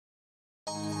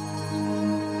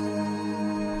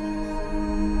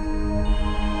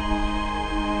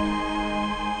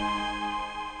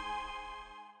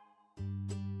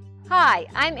Hi,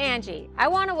 I'm Angie. I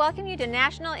want to welcome you to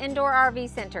National Indoor RV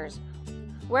Centers,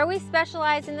 where we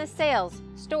specialize in the sales,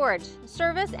 storage,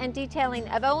 service, and detailing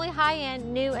of only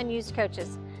high-end new and used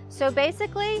coaches. So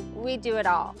basically, we do it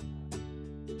all.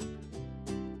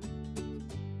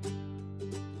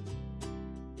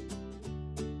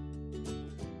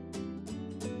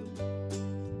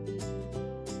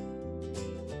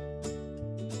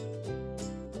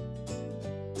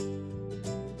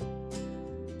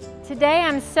 Today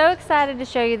I'm so excited to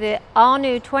show you the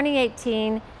all-new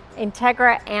 2018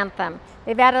 Entegra Anthem.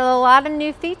 They've added a lot of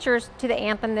new features to the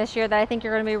Anthem this year that I think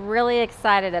you're going to be really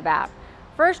excited about.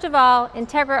 First of all,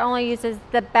 Entegra only uses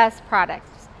the best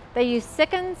products. They use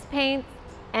Sikkens paint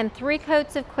and 3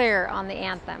 coats of clear on the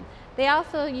Anthem. They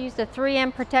also use a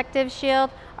 3M protective shield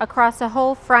across the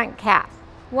whole front cap.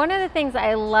 One of the things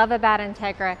I love about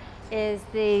Entegra is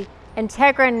the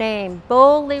Entegra name,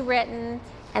 boldly written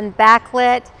and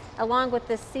backlit, along with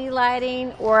the sea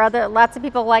lighting, or lots of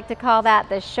people like to call that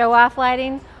the show-off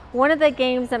lighting. One of the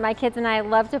games that my kids and I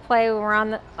love to play when we're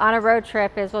on a road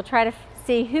trip is we'll try to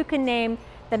see who can name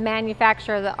the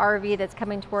manufacturer of the RV that's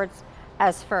coming towards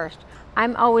us first.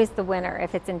 I'm always the winner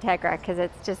if it's Entegra, because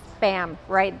it's just bam,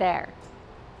 right there.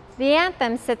 The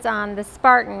Anthem sits on the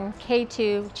Spartan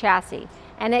K2 chassis,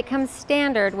 and it comes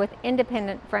standard with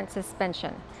independent front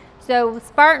suspension. So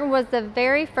Spartan was the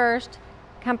very first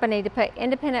company to put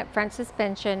independent front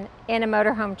suspension in a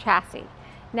motorhome chassis.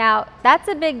 Now that's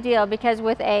a big deal, because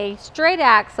with a straight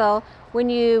axle, when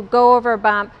you go over a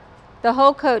bump, the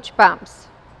whole coach bumps,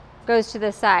 goes to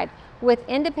the side. With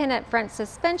independent front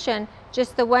suspension,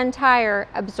 just the one tire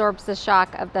absorbs the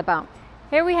shock of the bump.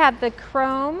 Here we have the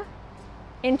chrome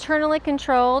internally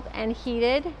controlled and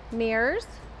heated mirrors.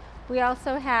 We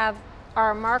also have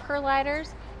our marker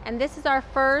lighters, and this is our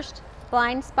first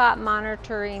blind spot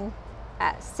monitoring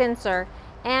sensor,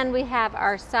 and we have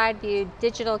our side view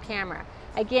digital camera.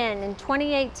 Again, in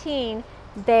 2018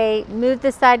 they moved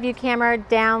the side view camera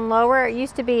down lower. It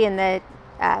used to be in the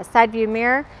side view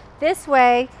mirror. This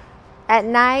way at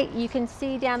night you can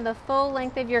see down the full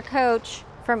length of your coach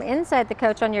from inside the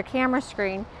coach on your camera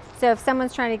screen. So if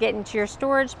someone's trying to get into your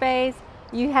storage bays,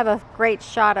 you have a great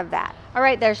shot of that. All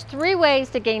right, there's 3 ways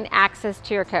to gain access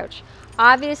to your coach.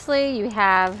 Obviously you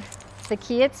have the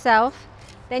key itself.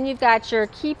 Then you've got your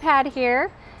keypad here,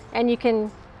 and you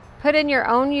can put in your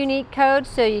own unique code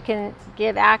so you can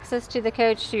give access to the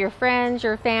coach to your friends,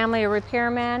 your family, or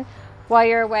repairman while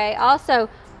you're away. Also,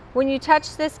 when you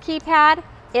touch this keypad,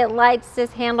 it lights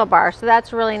this handlebar, so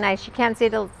that's really nice. You can't see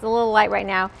it, it's a little light right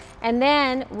now. And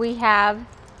then we have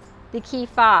the key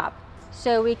fob,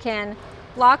 so we can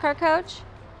lock our coach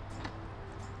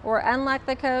or unlock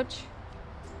the coach,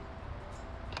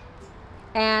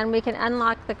 and we can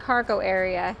unlock the cargo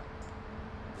area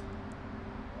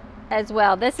as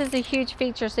well. This is a huge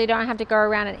feature, so you don't have to go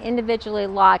around and individually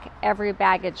lock every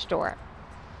baggage door.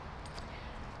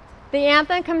 The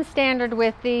Anthem comes standard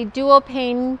with the dual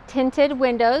pane tinted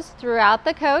windows throughout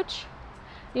the coach.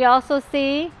 You also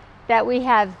see that we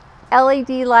have LED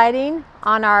lighting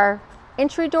on our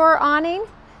entry door awning.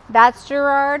 That's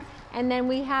Girard. And then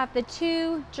we have the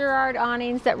 2 Girard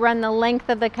awnings that run the length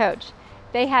of the coach.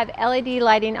 They have LED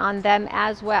lighting on them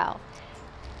as well.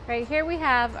 Right here we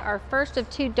have our first of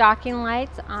 2 docking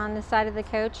lights on the side of the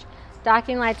coach.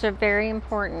 Docking lights are very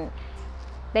important.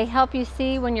 They help you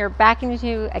see when you're backing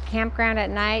into a campground at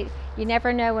night. You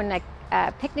never know when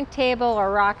a picnic table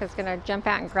or rock is going to jump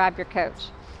out and grab your coach.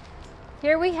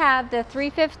 Here we have the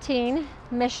 315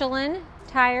 Michelin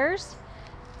tires.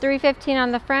 315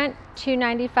 on the front,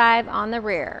 295 on the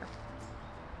rear.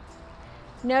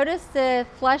 Notice the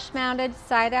flush mounted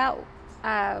side out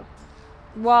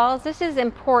walls. This is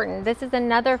important. This is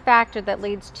another factor that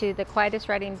leads to the quietest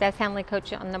riding, best handling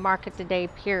coach on the market today,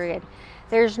 period.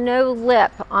 There's no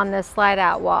lip on this slide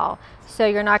out wall, so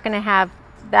you're not going to have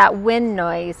that wind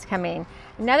noise coming.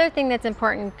 Another thing that's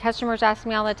important, customers ask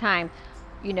me all the time,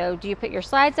 you know, do you put your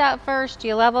slides out first? Do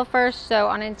you level first? So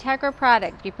on Entegra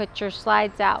product, you put your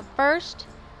slides out first,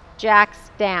 jacks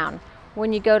down.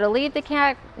 When you go to leave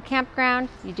the campground,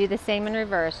 you do the same in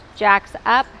reverse. Jacks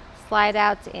up, slide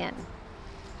outs in.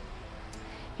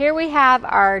 Here we have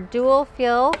our dual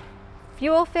fuel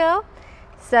fill.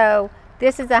 So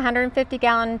this is a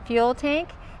 150-gallon fuel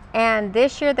tank, and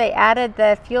this year they added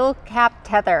the fuel cap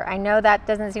tether. I know that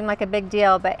doesn't seem like a big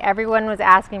deal, but everyone was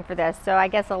asking for this. So I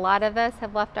guess a lot of us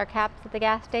have left our caps at the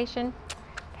gas station.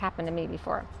 It happened to me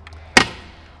before.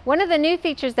 One of the new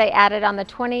features they added on the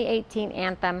 2018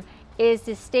 Anthem is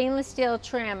the stainless steel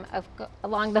trim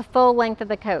along the full length of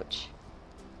the coach.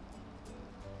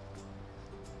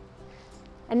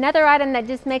 Another item that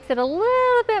just makes it a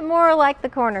little bit more like the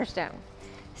Cornerstone.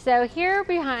 So here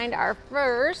behind our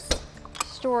first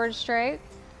storage tray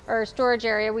or storage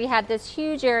area, we have this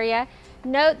huge area.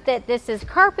 Note that this is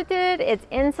carpeted, it's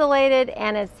insulated,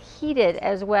 and it's heated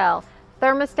as well.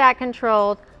 Thermostat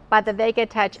controlled by the Vega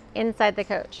Touch inside the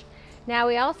coach. Now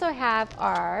we also have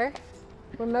our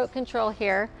remote control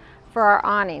here for our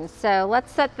awnings. So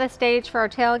let's set the stage for our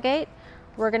tailgate.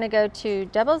 We're gonna go to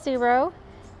 00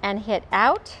 and hit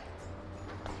out.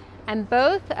 And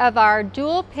both of our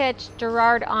dual pitch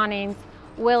Girard awnings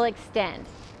will extend.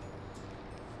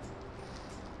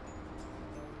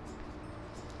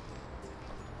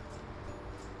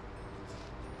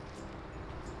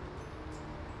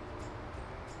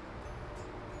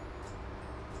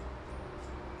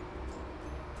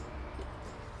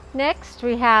 Next,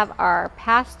 we have our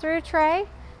pass-through tray.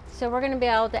 So we're going to be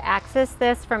able to access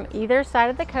this from either side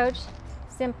of the coach.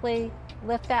 Simply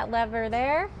lift that lever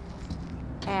there,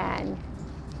 and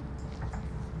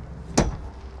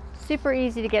super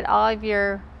easy to get all of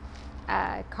your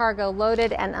cargo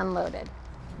loaded and unloaded.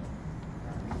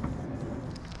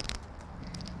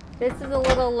 This is a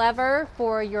little lever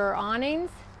for your awnings.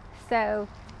 So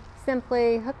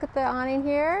simply hook up the awning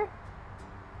here.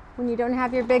 When you don't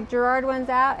have your big Girard ones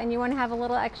out and you want to have a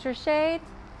little extra shade,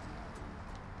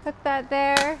 hook that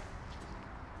there.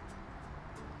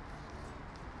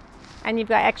 And you've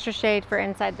got extra shade for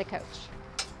inside the coach.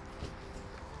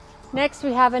 Next,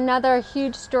 we have another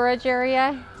huge storage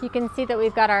area. You can see that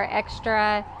we've got our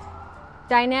extra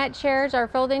dinette chairs, our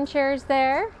folding chairs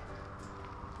there.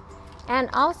 And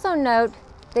also note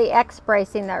the X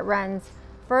bracing that runs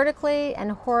vertically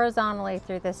and horizontally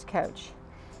through this coach.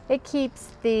 It keeps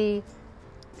the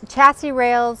chassis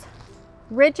rails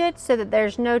rigid so that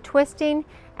there's no twisting,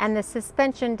 and the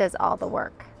suspension does all the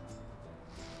work.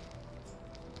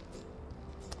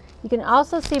 You can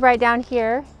also see right down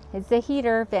here is the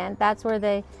heater vent. That's where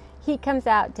the heat comes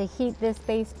out to heat this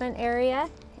basement area.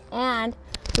 And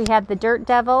we have the Dirt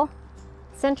Devil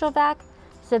central vac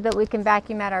so that we can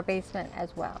vacuum out our basement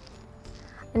as well.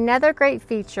 Another great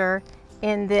feature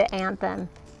in the Anthem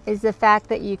is the fact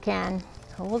that you can,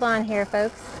 hold on here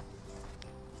folks,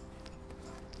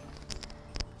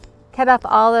 cut off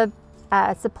all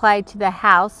the supply to the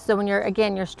house. So when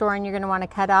you're storing, you're going to want to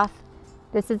cut off.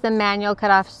 This is the manual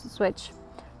cutoff switch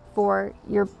for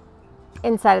your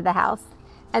inside of the house.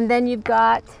 And then you've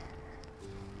got,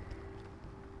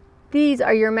 these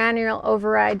are your manual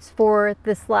overrides for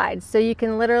the slides. So you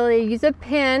can literally use a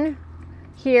pin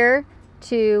here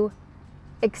to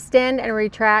extend and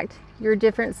retract your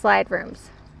different slide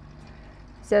rooms.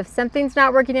 So if something's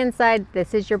not working inside,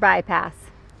 this is your bypass.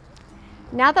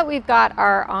 Now that we've got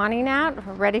our awning out,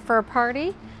 we're ready for a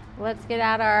party, let's get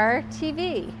out our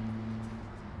TV.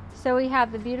 So we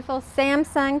have the beautiful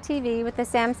Samsung TV with the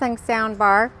Samsung sound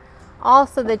bar.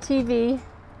 Also the TV,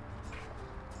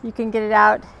 you can get it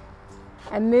out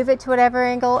and move it to whatever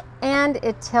angle, and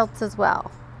it tilts as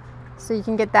well. So you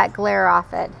can get that glare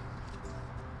off it.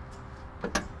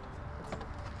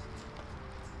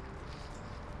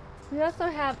 We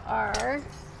also have our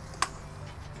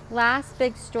last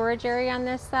big storage area on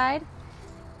this side.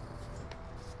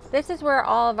 This is where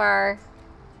all of our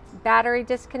battery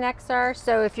disconnects are.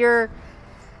 So if we're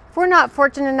not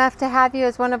fortunate enough to have you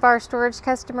as one of our storage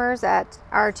customers at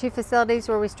our two facilities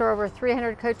where we store over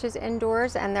 300 coaches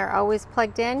indoors and they're always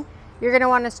plugged in, you're going to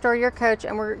want to store your coach,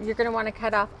 and you're going to want to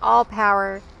cut off all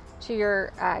power to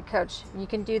your coach. You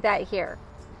can do that here.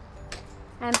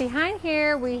 And behind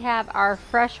here we have our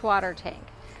freshwater tank.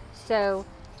 So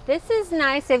this is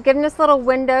nice. They've given us a little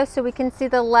window so we can see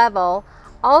the level.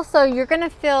 Also, you're going to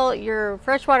fill your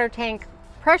freshwater tank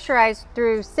pressurized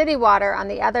through city water on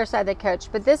the other side of the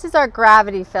coach, but this is our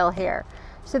gravity fill here.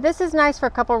 So this is nice for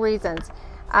a couple reasons.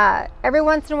 Every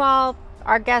once in a while,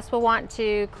 our guests will want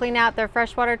to clean out their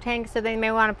freshwater tank, so they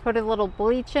may want to put a little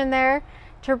bleach in there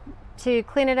to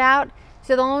clean it out.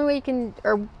 So the only way you can,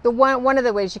 or one of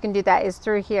the ways you can do that is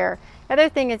through here. The other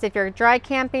thing is if you're dry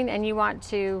camping and you want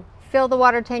to fill the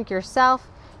water tank yourself,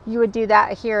 you would do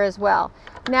that here as well.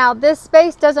 Now this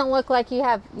space doesn't look like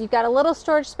you've got a little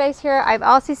storage space here. I've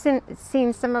also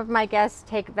seen some of my guests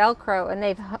take Velcro, and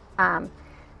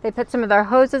they put some of their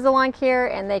hoses along here,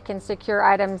 and they can secure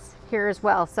items here as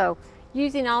well. So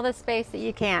using all the space that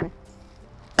you can.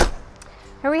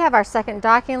 Here we have our second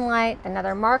docking light,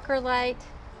 another marker light,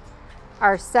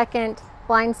 our second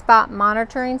blind spot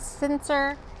monitoring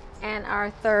sensor, and our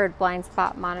third blind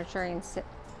spot monitoring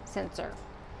sensor.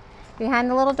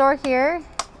 Behind the little door here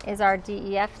is our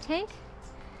DEF tank.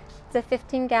 It's a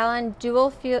 15-gallon dual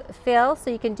fill,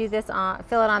 so you can do this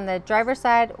fill it on the driver's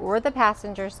side or the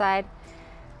passenger side.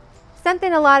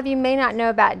 Something a lot of you may not know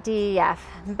about DEF,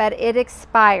 but it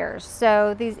expires.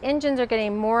 So these engines are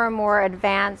getting more and more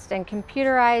advanced and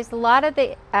computerized. A lot of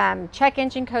the check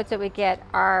engine codes that we get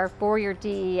are for your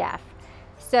DEF.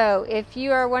 So if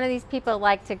you are one of these people that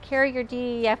like to carry your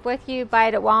DEF with you, buy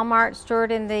it at Walmart, store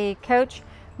it in the coach,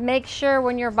 make sure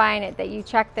when you're buying it that you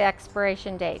check the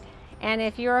expiration date. And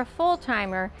if you're a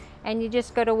full-timer and you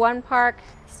just go to one park,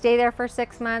 stay there for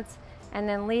 6 months, and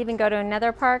then leave and go to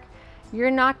another park,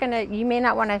 you may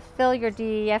not want to fill your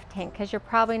DEF tank because you're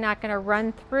probably not going to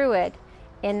run through it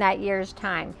in that year's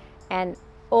time. And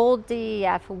old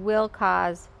DEF will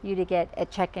cause you to get a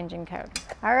check engine code.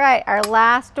 All right, our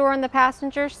last door on the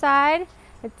passenger side,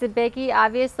 it's a biggie.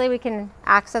 Obviously, we can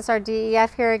access our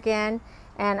DEF here again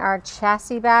and our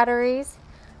chassis batteries.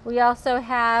 We also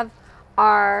have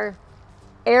our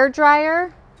air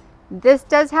dryer. This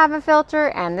does have a filter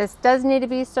and this does need to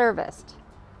be serviced.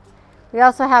 We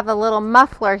also have a little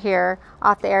muffler here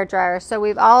off the air dryer. So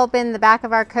we've all been in the back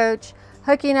of our coach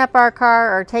hooking up our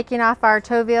car or taking off our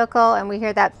tow vehicle and we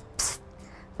hear that psst,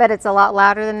 but it's a lot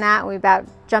louder than that. We about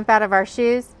jump out of our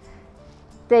shoes.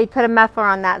 They put a muffler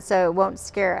on that so it won't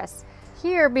scare us.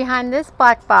 Here behind this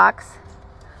black box,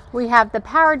 we have the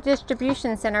power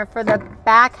distribution center for the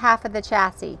back half of the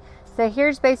chassis. So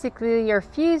here's basically your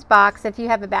fuse box. If you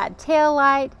have a bad tail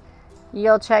light,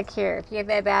 you'll check here. If you have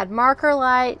a bad marker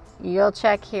light, you'll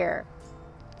check here.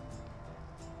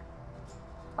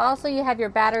 Also, you have your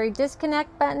battery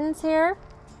disconnect buttons here.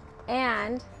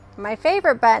 And my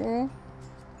favorite button,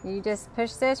 you just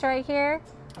push this right here,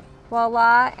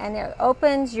 voila, and it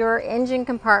opens your engine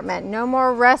compartment. No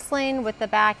more wrestling with the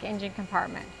back engine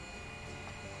compartment.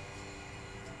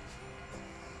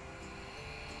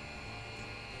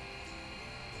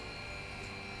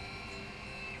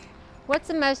 What's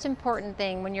the most important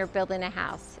thing when you're building a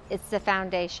house? It's the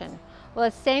foundation. Well,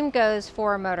 the same goes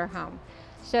for a motorhome.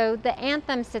 So the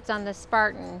Anthem sits on the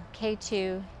Spartan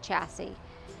K2 chassis.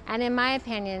 And in my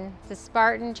opinion, the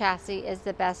Spartan chassis is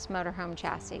the best motorhome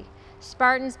chassis.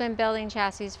 Spartan's been building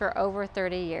chassis for over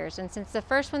 30 years. And since the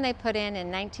first one they put in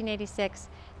 1986,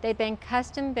 they've been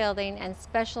custom building and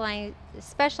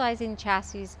specializing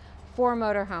chassis for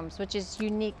motorhomes, which is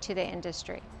unique to the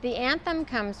industry. The Anthem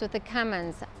comes with a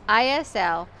Cummins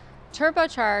ISL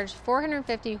turbocharged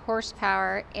 450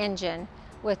 horsepower engine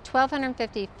with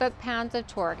 1,250 foot-pounds of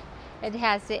torque. It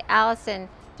has the Allison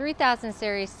 3000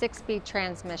 series 6-speed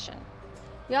transmission.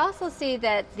 You also see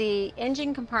that the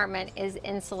engine compartment is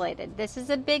insulated. This is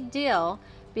a big deal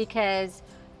because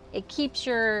it keeps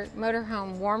your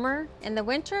motorhome warmer in the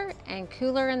winter and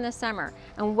cooler in the summer.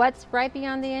 And what's right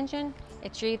beyond the engine?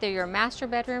 It's either your master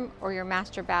bedroom or your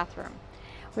master bathroom.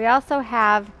 We also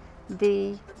have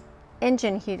the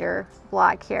engine heater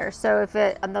block here. So if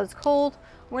on those cold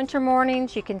winter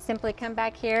mornings, you can simply come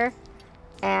back here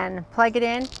and plug it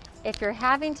in. If you're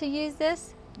having to use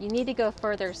this, you need to go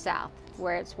further south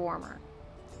where it's warmer.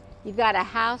 You've got a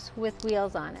house with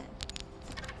wheels on it.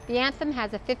 The Anthem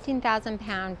has a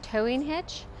 15,000-pound towing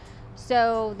hitch.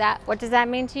 So what does that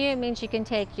mean to you? It means you can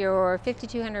take your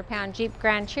 5,200-pound Jeep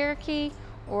Grand Cherokee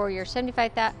or your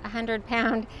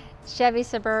 7,500-pound Chevy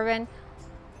Suburban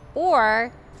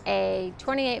or a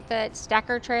 28-foot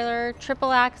stacker trailer,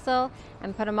 triple axle,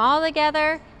 and put them all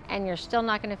together and you're still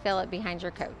not going to feel it behind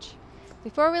your coach.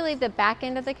 Before we leave the back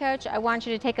end of the coach, I want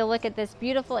you to take a look at this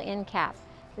beautiful end cap.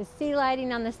 The sea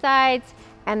lighting on the sides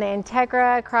and the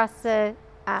Entegra across the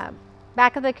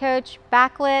back of the coach,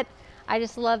 backlit. I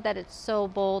just love that it's so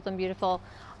bold and beautiful.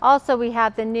 Also, we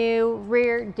have the new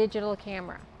rear digital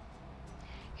camera.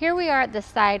 Here we are at the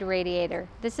side radiator.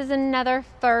 This is another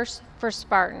first for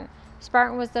Spartan.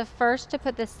 Spartan was the first to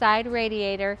put the side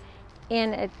radiator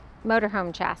in a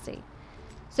motorhome chassis.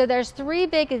 So there's 3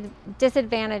 big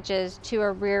disadvantages to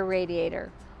a rear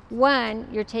radiator. One,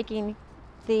 you're taking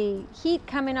the heat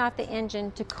coming off the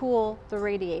engine to cool the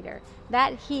radiator.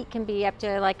 That heat can be up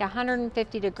to like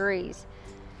 150 degrees.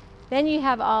 Then you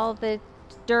have all the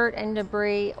dirt and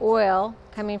debris, oil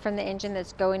coming from the engine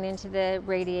that's going into the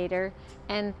radiator.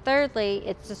 And thirdly,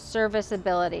 it's the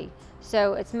serviceability.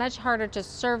 So it's much harder to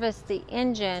service the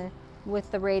engine with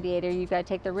the radiator. You've got to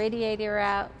take the radiator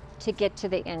out to get to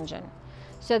the engine.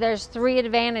 So there's 3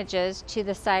 advantages to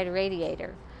the side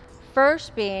radiator.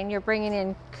 First being you're bringing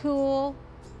in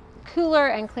cooler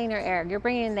and cleaner air. You're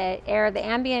bringing in the air, the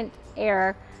ambient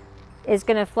air is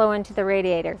going to flow into the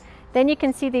radiator. Then you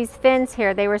can see these fins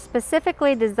here. They were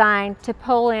specifically designed to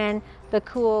pull in the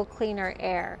cool, cleaner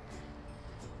air.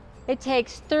 It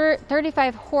takes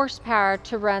 35 horsepower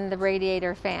to run the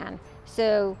radiator fan.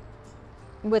 So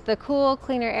with the cool,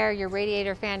 cleaner air, your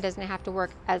radiator fan doesn't have to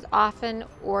work as often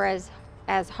or as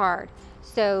hard.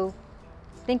 So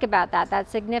Think about that.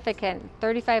 That's significant.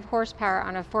 35 horsepower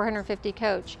on a 450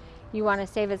 coach. You want to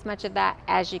save as much of that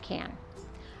as you can.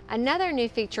 Another new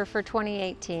feature for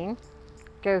 2018,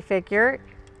 go figure,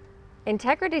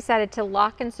 Entegra decided to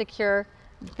lock and secure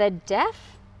the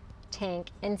DEF tank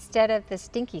instead of the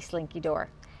stinky slinky door.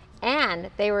 And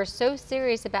they were so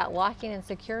serious about locking and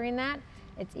securing that,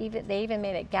 they even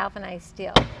made it galvanized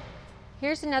steel.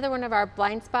 Here's another one of our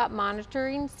blind spot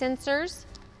monitoring sensors,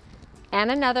 and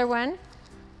another one,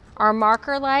 our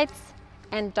marker lights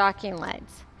and docking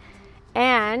lights.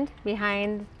 And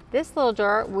behind this little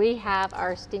door, we have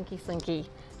our stinky slinky.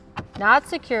 Not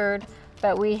secured,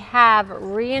 but we have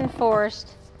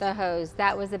reinforced the hose.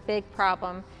 That was a big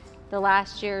problem the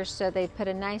last year, so they put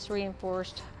a nice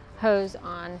reinforced hose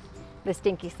on the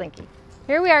stinky slinky.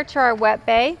 Here we are to our wet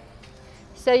bay.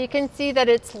 So you can see that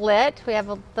it's lit. We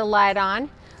have the light on.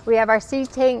 We have our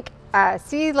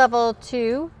sea level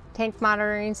 2 tank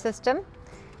monitoring system,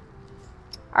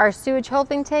 our sewage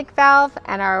holding tank valve,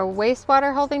 and our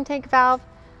wastewater holding tank valve.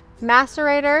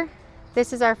 Macerator,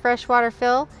 this is our freshwater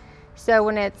fill. So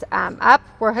when it's up,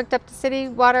 we're hooked up to city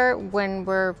water. When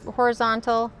we're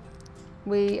horizontal,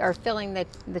 we are filling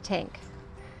the tank.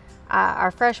 Our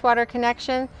freshwater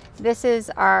connection, this is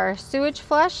our sewage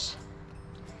flush.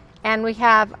 And we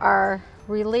have our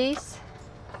release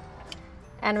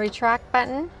and retract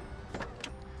button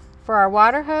for our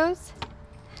water hose.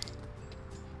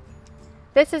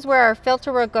 This is where our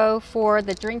filter will go for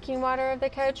the drinking water of the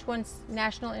coach once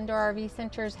National Indoor RV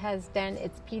Centers has done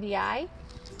its PDI.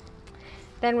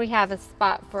 Then we have a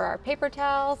spot for our paper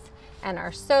towels and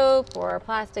our soap or our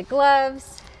plastic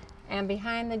gloves. And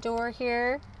behind the door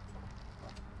here,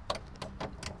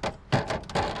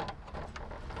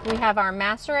 we have our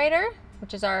macerator,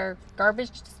 which is our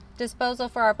garbage disposal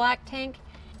for our black tank,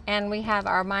 and we have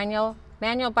our manual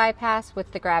bypass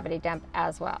with the gravity dump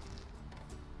as well.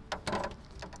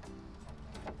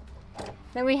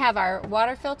 Then we have our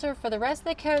water filter for the rest of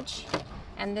the coach,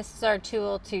 and this is our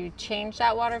tool to change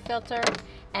that water filter.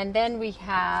 And then we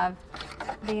have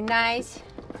the nice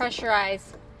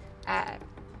pressurized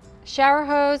shower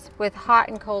hose with hot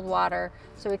and cold water,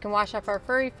 so we can wash off our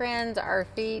furry friends, our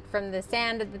feet from the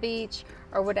sand of the beach,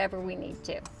 or whatever we need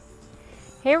to.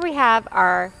 Here we have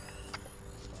our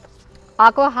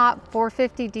Aqua Hot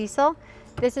 450 diesel.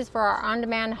 This is for our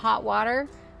on-demand hot water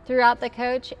throughout the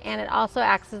coach, and it also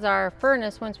acts as our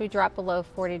furnace once we drop below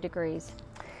 40 degrees.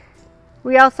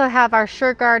 We also have our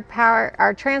SureGuard power,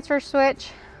 our transfer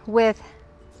switch with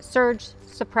surge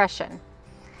suppression.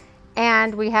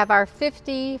 And we have our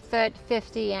 50-foot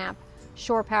 50 amp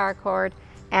shore power cord,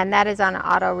 and that is on an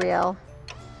auto reel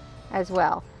as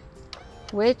well,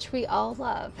 which we all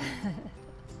love.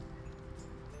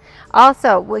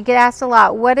 Also, we get asked a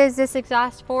lot, what is this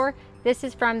exhaust for? This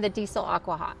is from the diesel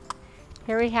Aqua Hot.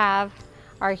 Here we have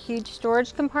our huge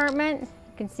storage compartment.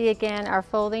 You can see again our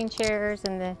folding chairs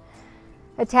and the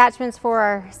attachments for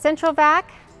our central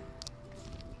vac.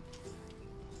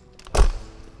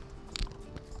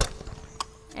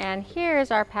 And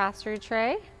here's our pass-through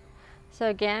tray. So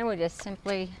again, we just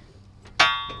simply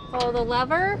pull the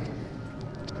lever.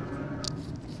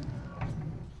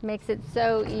 Makes it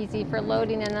so easy for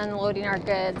loading and unloading our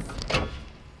goods.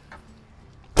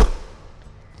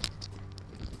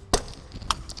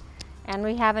 And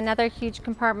we have another huge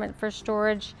compartment for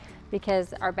storage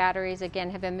because our batteries again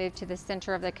have been moved to the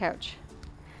center of the coach.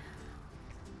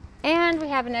 And we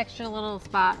have an extra little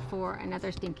spot for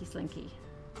another stinky slinky.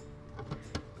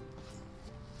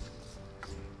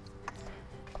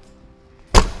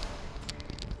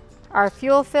 Our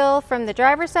fuel fill from the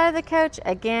driver's side of the coach,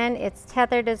 again, it's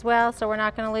tethered as well, so we're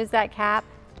not going to lose that cap.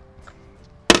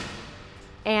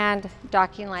 And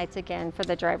docking lights again for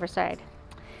the driver's side.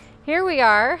 Here we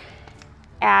are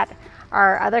at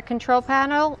our other control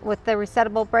panel with the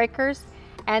resettable breakers.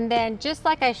 And then just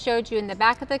like I showed you in the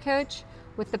back of the coach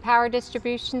with the power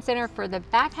distribution center for the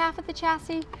back half of the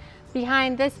chassis,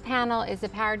 behind this panel is the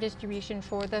power distribution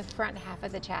for the front half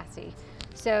of the chassis.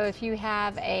 So if you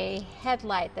have a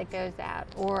headlight that goes out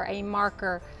or a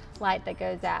marker light that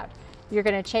goes out, you're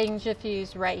going to change the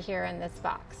fuse right here in this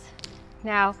box.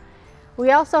 Now,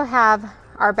 we also have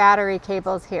our battery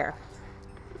cables here.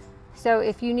 So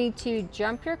if you need to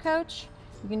jump your coach,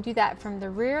 you can do that from the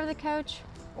rear of the coach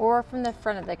or from the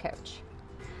front of the coach.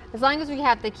 As long as we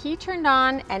have the key turned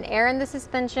on and air in the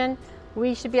suspension,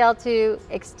 we should be able to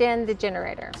extend the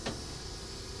generator.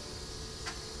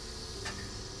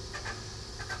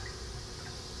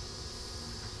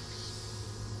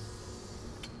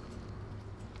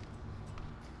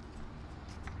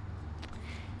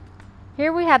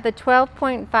 Here we have the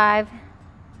 12.5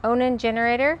 Onan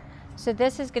generator. So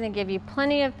this is going to give you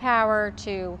plenty of power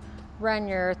to run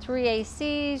your 3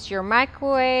 ACs, your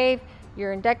microwave,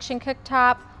 your induction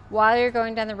cooktop while you're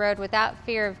going down the road without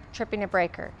fear of tripping a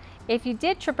breaker. If you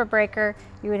did trip a breaker,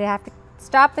 you would have to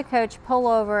stop the coach, pull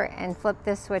over, and flip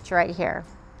this switch right here.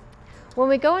 When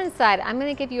we go inside, I'm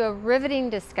going to give you a riveting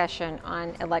discussion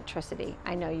on electricity.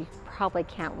 I know you probably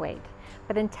can't wait.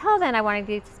 But until then, I want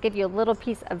to just give you a little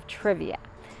piece of trivia.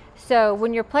 So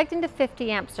when you're plugged into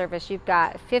 50 amp service, you've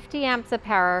got 50 amps of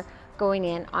power going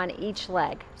in on each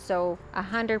leg. So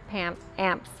 100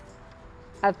 amps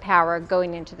of power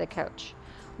going into the coach.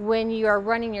 When you are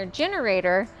running your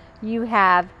generator, you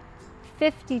have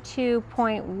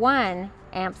 52.1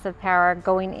 amps of power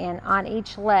going in on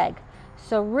each leg.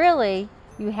 So really,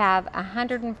 you have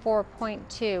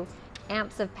 104.2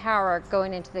 amps of power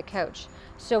going into the coach.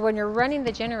 So when you're running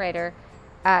the generator,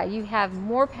 you have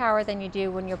more power than you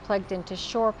do when you're plugged into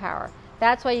shore power.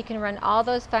 That's why you can run all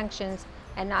those functions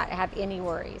and not have any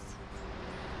worries.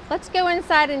 Let's go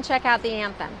inside and check out the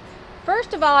Anthem.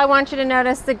 First of all, I want you to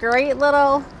notice the great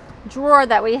little drawer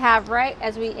that we have right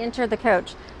as we enter the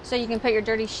coach. So you can put your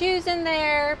dirty shoes in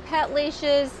there, pet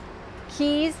leashes,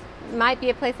 keys. Might be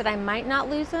a place that I might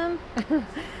not lose them.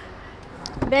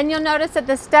 Then you'll notice that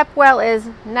the step well is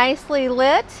nicely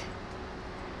lit.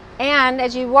 And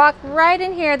as you walk right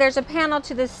in here, there's a panel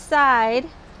to the side.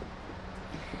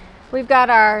 We've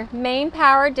got our main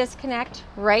power disconnect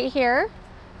right here.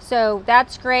 So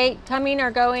that's great. Coming or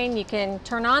going, you can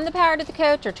turn on the power to the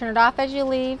coach or turn it off as you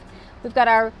leave. We've got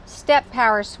our step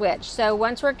power switch. So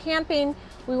once we're camping,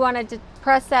 we wanted to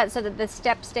press that so that the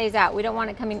step stays out. We don't want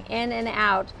it coming in and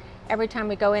out every time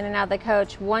we go in and out of the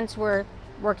coach once we're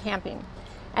camping.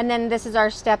 And then this is our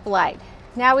step light.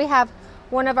 Now we have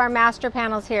one of our master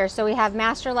panels here. So we have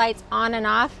master lights on and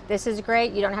off. This is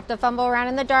great. You don't have to fumble around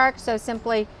in the dark. So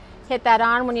simply hit that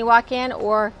on when you walk in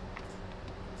or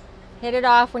hit it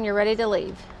off when you're ready to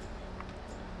leave.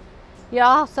 You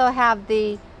also have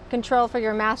the control for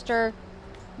your master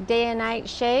day and night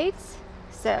shades.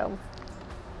 So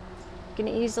you can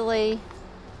easily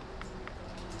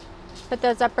put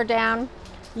those up or down.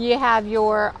 You have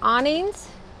your awnings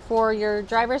for your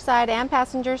driver's side and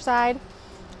passenger side,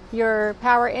 your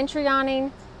power entry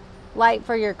awning, light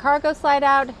for your cargo slide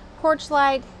out, porch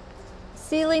light,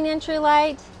 ceiling entry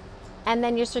light, and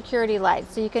then your security light.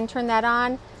 So you can turn that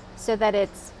on so that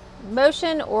it's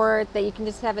motion or that you can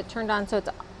just have it turned on so it's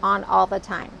on all the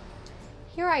time.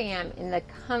 Here I am in the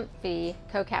comfy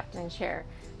co-captain chair.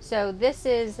 So this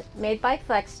is made by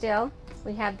Flex Steel.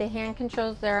 We have the hand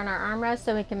controls there on our armrest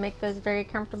so we can make those very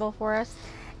comfortable for us.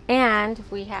 And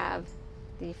we have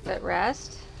the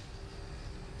footrest,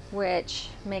 which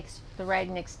makes the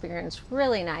riding experience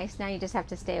really nice. Now you just have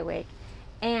to stay awake.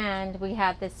 And we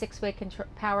have the 6-way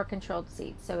power controlled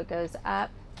seat. So it goes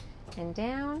up and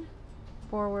down,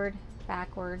 forward,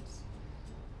 backwards,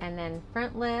 and then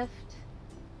front lift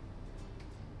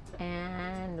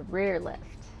and rear lift.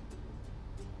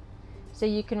 So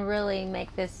you can really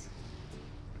make this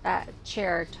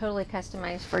chair totally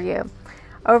customized for you.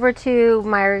 Over to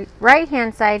my right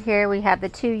hand side here, we have the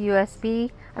two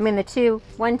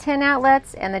 110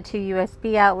 outlets and the 2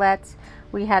 USB outlets.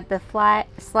 We have the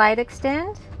slide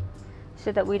extend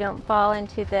so that we don't fall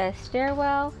into the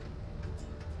stairwell.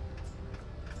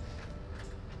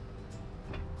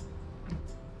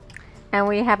 And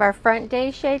we have our front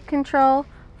day shade control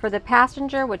for the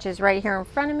passenger, which is right here in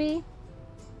front of me.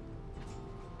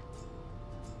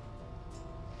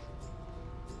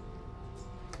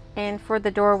 And for the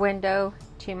door window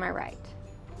to my right.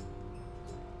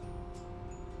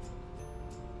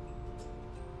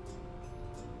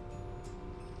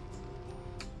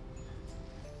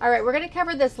 All right, we're going to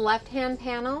cover this left-hand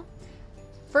panel.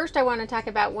 First, I want to talk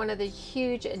about one of the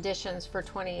huge additions for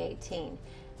 2018.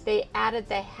 They added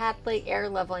the Hadley air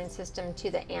leveling system to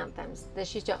the Anthems.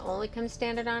 This used to only come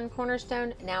standard on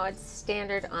Cornerstone. Now it's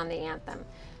standard on the Anthem.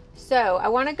 So I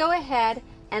want to go ahead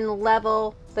and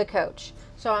level the coach.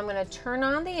 So I'm going to turn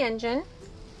on the engine.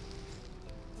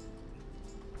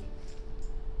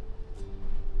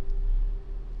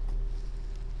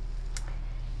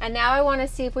 And now I want to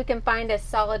see if we can find a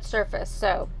solid surface.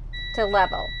 So to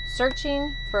level,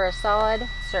 searching for a solid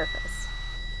surface.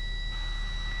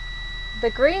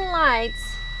 The green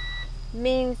lights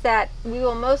means that we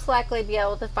will most likely be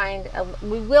able to find,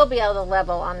 we will be able to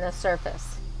level on this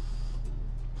surface.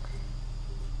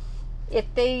 If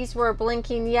these were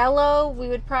blinking yellow, we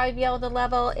would probably be able to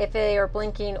level. If they are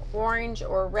blinking orange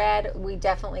or red, we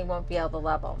definitely won't be able to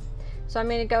level. So I'm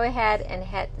going to go ahead and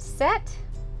hit set.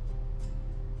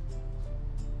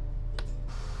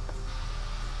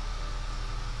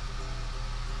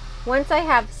 Once I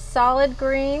have solid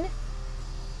green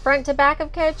front to back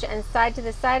of coach and side to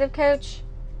the side of coach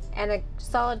and a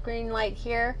solid green light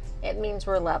here, it means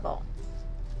we're level.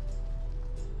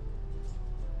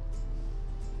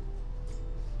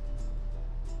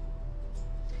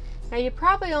 Now you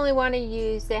probably only want to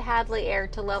use the Hadley Air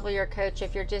to level your coach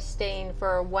if you're just staying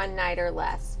for one night or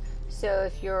less. So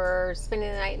if you're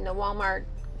spending the night in the Walmart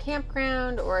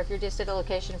campground, or if you're just at a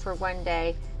location for one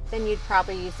day, then you'd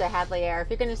probably use the Hadley Air. If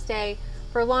you're going to stay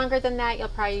for longer than that, you'll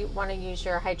probably want to use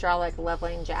your hydraulic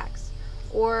leveling jacks.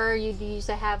 Or you'd use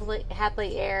a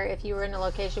Hadley Air if you were in a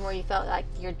location where you felt like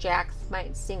your jacks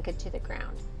might sink into the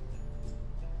ground.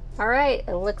 All right,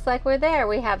 it looks like we're there.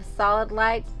 We have solid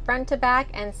light front to back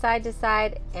and side to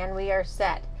side, and we are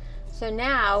set. So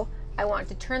now I want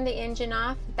to turn the engine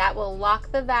off. That will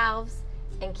lock the valves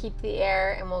and keep the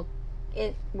air and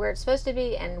where it's supposed to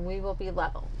be, and we will be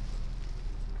level.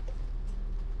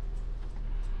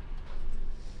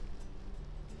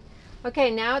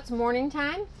 Okay, now it's morning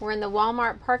time. We're in the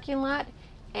Walmart parking lot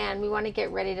and we want to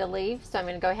get ready to leave. So I'm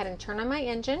going to go ahead and turn on my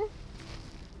engine.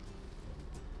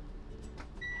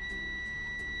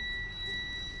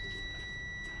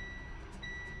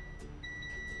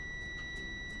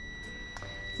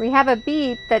 We have a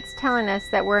beep that's telling us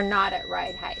that we're not at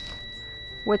ride height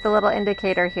with the little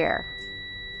indicator here.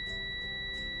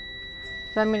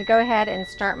 So I'm going to go ahead and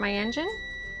start my engine.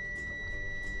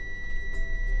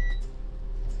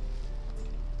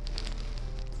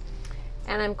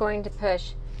 And I'm going to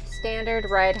push standard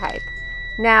ride height.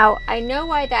 Now, I know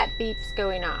why that beep's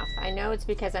going off. I know it's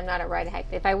because I'm not at ride height.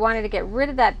 If I wanted to get rid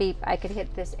of that beep, I could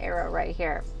hit this arrow right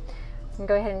here. And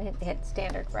go ahead and hit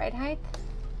standard ride height.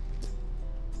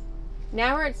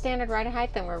 Now we're at standard ride height,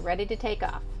 and we're ready to take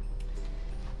off.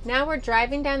 Now we're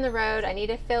driving down the road. I need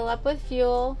to fill up with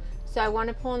fuel, so I want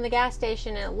to pull in the gas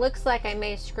station, and it looks like I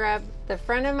may scrub the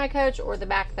front of my coach or the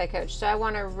back of the coach. So I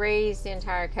want to raise the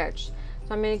entire coach.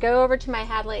 So I'm going to go over to my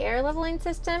Hadley air leveling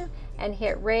system and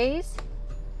hit raise.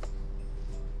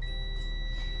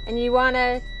 And you want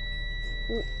to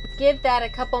give that a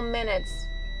couple minutes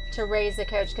to raise the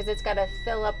coach because it's got to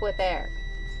fill up with air.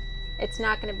 It's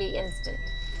not going to be instant.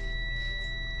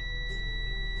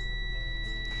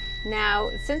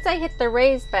 Now, since I hit the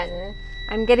raise button,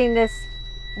 I'm getting this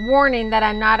warning that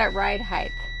I'm not at ride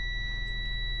height.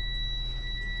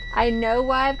 I know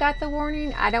why I've got the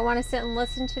warning. I don't want to sit and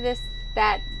listen to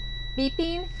that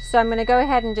beeping, so I'm going to go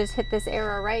ahead and just hit this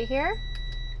arrow right here,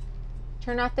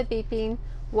 turn off the beeping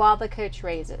while the coach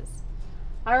raises.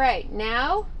 All right,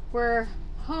 now we're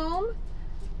home.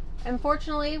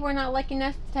 Unfortunately, we're not lucky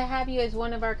enough to have you as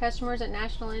one of our customers at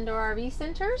National Indoor RV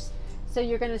Centers, so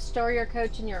you're going to store your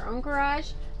coach in your own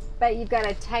garage, but you've got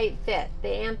a tight fit. The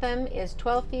Anthem is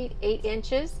 12 feet 8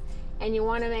 inches, and you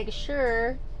want to make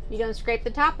sure you don't scrape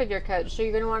the top of your coach, so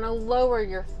you're going to want to lower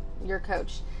your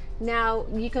coach. Now,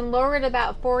 you can lower it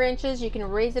about 4 inches, you can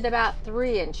raise it about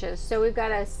 3 inches. So we've got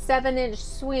a 7-inch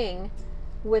swing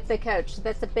with the coach. So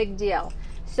that's a big deal.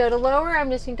 So to lower,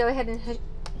 I'm just gonna go ahead and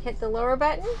hit the lower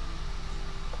button.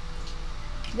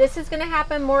 This is gonna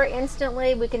happen more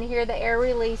instantly. We can hear the air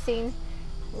releasing.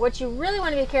 What you really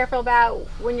wanna be careful about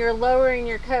when you're lowering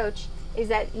your coach is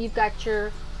that you've got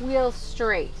your wheels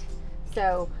straight.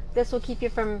 So this will keep you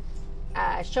from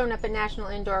showing up at National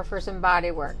Indoor for some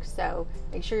body work. So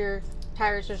make sure your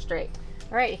tires are straight.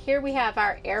 All right, here we have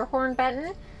our air horn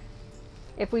button.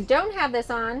 If we don't have this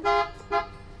on,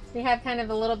 we have kind of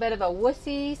a little bit of a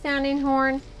wussy sounding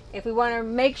horn. If we want to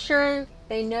make sure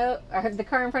they know, or the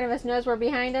car in front of us knows we're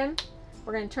behind them,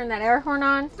 we're going to turn that air horn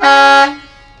on.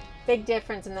 Big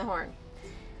difference in the horn.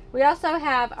 We also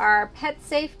have our pet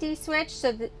safety switch.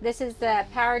 So this is the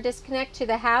power disconnect to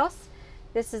the house.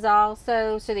 This is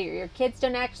also so that your kids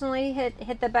don't actually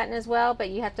hit the button as well, but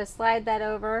you have to slide that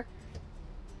over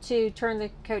to turn the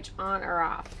coach on or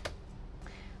off.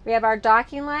 We have our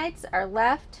docking lights, our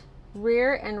left,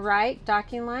 rear, and right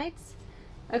docking lights.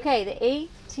 Okay, the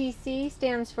ATC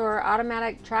stands for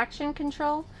automatic traction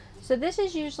control. So this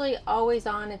is usually always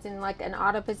on. It's in like an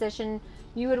auto position.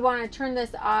 You would want to turn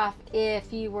this off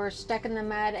if you were stuck in the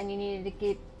mud and you needed to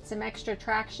get some extra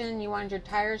traction. You wanted your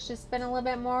tires to spin a little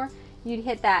bit more. You'd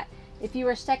hit that. If you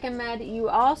were stuck in mud, you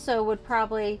also would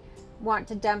probably want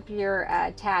to dump your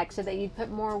tag so that you'd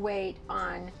put more weight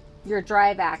on your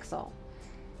drive axle.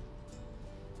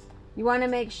 You want to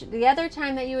make sure, the other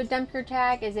time that you would dump your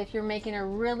tag is if you're making a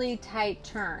really tight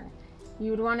turn.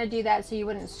 You would want to do that so you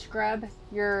wouldn't scrub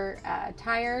your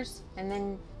tires, and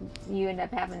then you end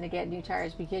up having to get new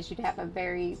tires because you'd have a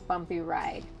very bumpy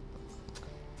ride.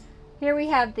 Here we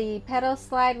have the pedal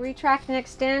slide retract and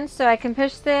extend, so I can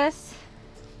push this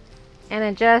and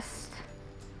adjust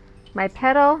my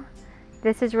pedal.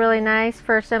 This is really nice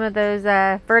for some of those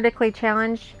vertically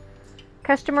challenged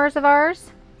customers of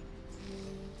ours.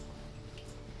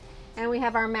 And we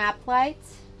have our map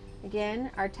lights.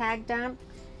 Again, our tag dump.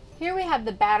 Here we have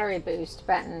the battery boost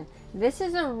button. This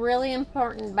is a really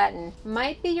important button.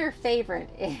 Might be your favorite.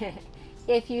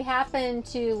 If you happen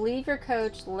to leave your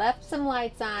coach, left some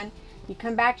lights on, you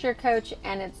come back to your coach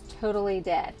and it's totally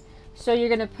dead. So you're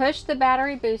going to push the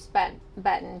battery boost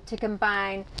button to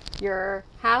combine your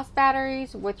house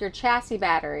batteries with your chassis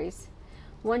batteries.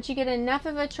 Once you get enough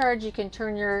of a charge, you can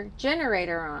turn your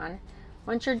generator on.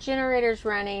 Once your generator's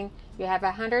running, you have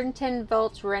 110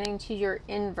 volts running to your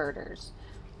inverters.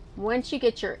 Once you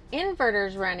get your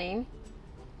inverters running,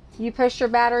 you push your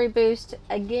battery boost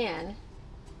again,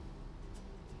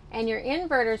 and your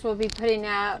inverters will be putting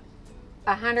out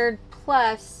 100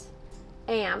 plus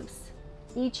amps,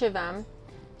 each of them.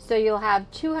 So you'll have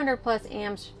 200 plus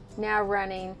amps now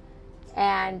running,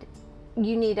 and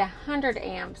you need 100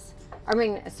 amps, I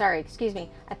mean, sorry, excuse me,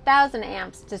 1,000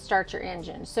 amps to start your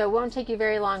engine. So it won't take you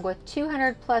very long with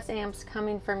 200 plus amps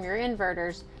coming from your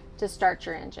inverters to start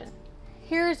your engine.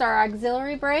 Here's our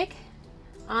auxiliary brake.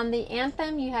 On the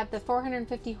Anthem, you have the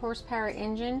 450 horsepower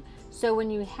engine. So when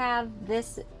you have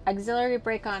this auxiliary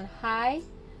brake on high,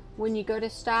 when you go to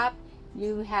stop,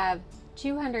 you have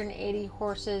 280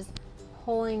 horses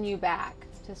pulling you back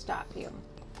to stop you.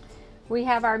 We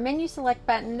have our menu select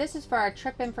button. This is for our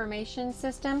trip information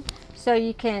system. So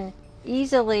you can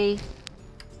easily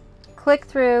click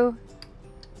through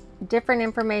different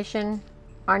information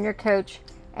on your coach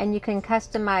and you can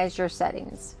customize your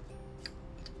settings.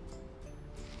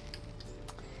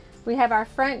 We have our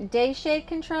front day shade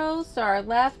controls, so our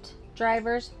left,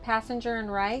 drivers, passenger,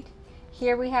 and right.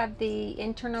 Here we have the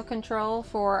internal control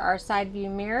for our side view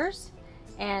mirrors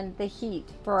and the heat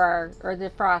for our, or the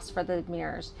frost for the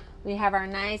mirrors. We have our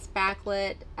nice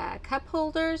backlit cup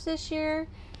holders this year,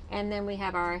 and then we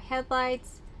have our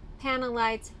headlights, panel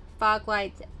lights, fog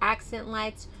lights, accent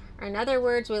lights, or in other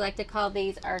words, we like to call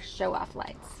these our show-off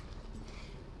lights.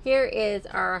 Here is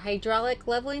our hydraulic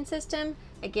leveling system.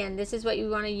 Again, this is what you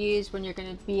want to use when you're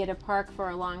going to be at a park for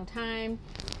a long time.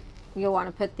 You'll want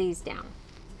to put these down.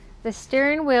 The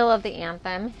steering wheel of the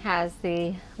Anthem has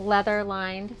the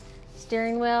leather-lined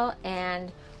steering wheel,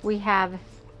 and we have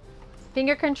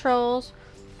finger controls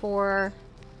for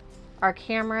our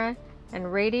camera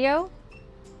and radio.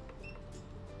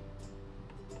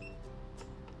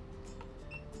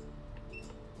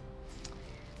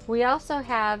 We also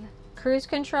have cruise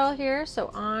control here, so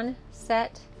on,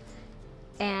 set,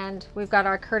 and we've got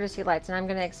our courtesy lights, and I'm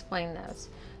going to explain those.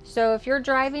 So if you're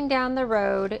driving down the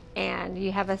road and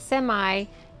you have a semi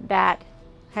that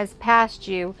has passed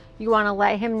you, you want to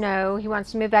let him know he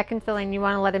wants to move back into the lane. You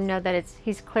want to let him know that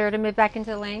he's clear to move back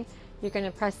into the lane. You're going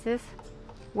to press this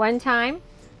one time,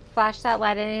 flash that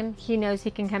light at him. He knows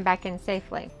he can come back in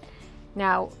safely.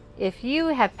 Now, if you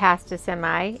have passed a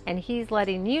semi and he's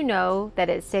letting you know that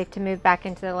it's safe to move back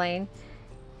into the lane,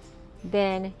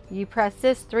 then you press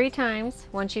this 3 times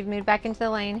once you've moved back into the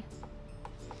lane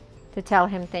to tell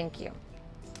him thank you.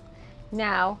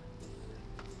 Now,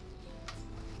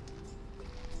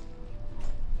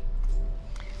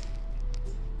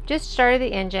 just started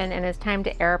the engine and it's time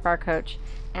to air up our coach,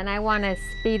 and I want to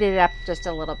speed it up just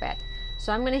a little bit.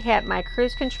 So I'm going to hit my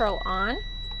cruise control on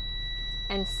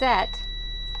and set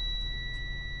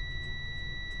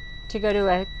to go to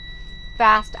a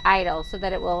fast idle so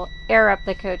that it will air up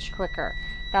the coach quicker.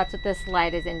 That's what this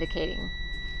light is indicating.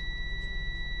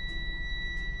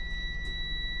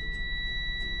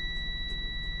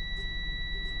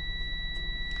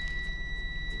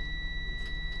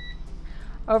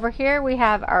 Over here we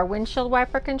have our windshield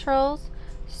wiper controls.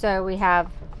 So we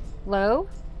have low,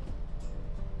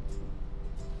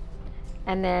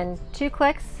 and then 2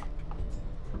 clicks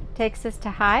takes us to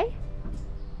high.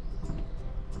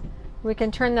 We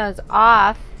can turn those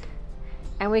off,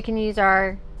 and we can use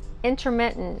our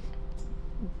intermittent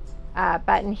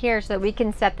button here so that we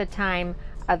can set the time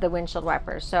of the windshield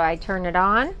wipers. So I turn it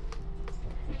on,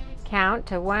 count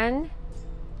to 1,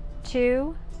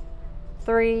 2,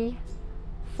 3,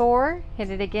 4, hit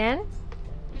it again,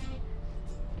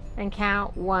 and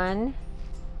count 1,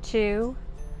 2,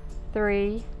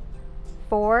 3,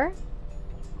 4.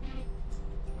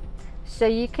 So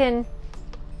you can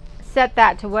set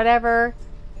that to whatever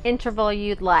interval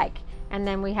you'd like. And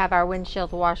then we have our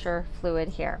windshield washer fluid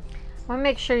here. I want to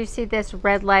make sure you see this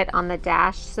red light on the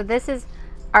dash. So this is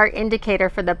our indicator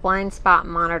for the blind spot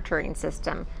monitoring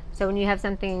system. So when you have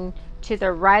something to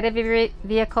the right of your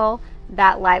vehicle,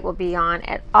 that light will be on.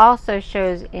 It also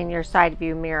shows in your side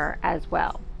view mirror as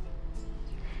well.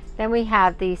 Then we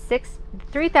have the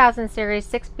 3000 series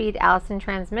 6-speed Allison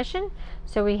transmission.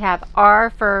 So we have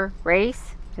R for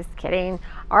race, just kidding,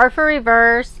 R for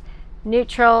reverse,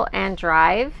 neutral, and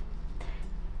drive.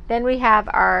 Then we have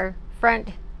our front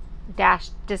dash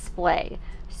display.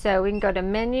 So we can go to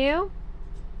menu,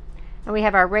 and we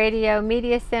have our radio,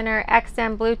 media center,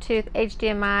 XM, Bluetooth,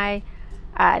 HDMI,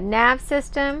 nav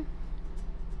system.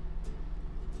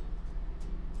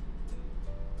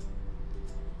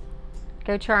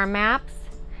 Go to our maps,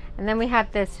 and then we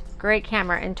have this great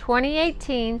camera. In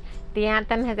 2018, the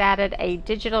Anthem has added a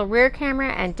digital rear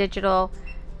camera and digital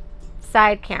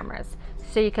side cameras.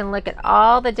 So you can look at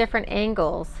all the different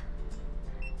angles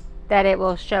that it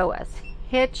will show us.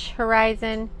 Hitch,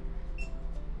 horizon,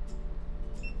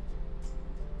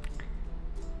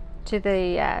 to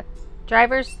the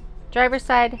driver's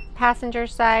side, passenger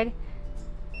side,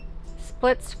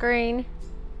 split screen.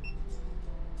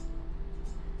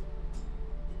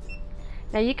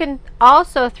 Now you can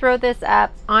also throw this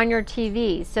up on your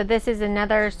TV. So this is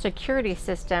another security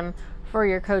system for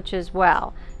your coach as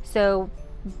well. So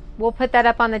we'll put that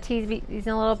up on the TVs in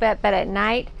a little bit, but at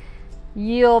night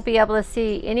you'll be able to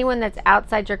see anyone that's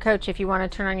outside your coach if you want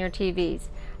to turn on your TVs.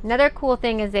 Another cool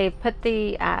thing is they've put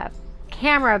the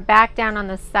camera back down on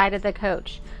the side of the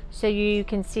coach, so you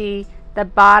can see the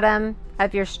bottom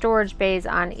of your storage bays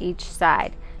on each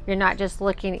side. You're not just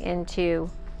looking into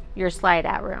your slide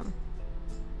out room.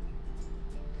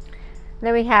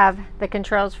 Then we have the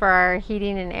controls for our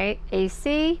heating and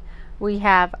AC. We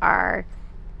have our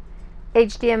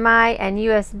HDMI and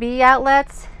USB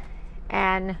outlets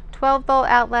and 12-volt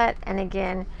outlet, and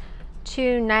again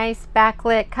 2 nice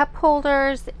backlit cup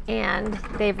holders, and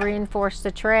they've reinforced the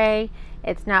tray.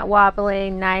 It's not wobbly,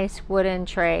 nice wooden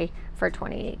tray for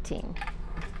 2018.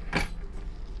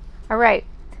 All right,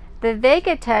 the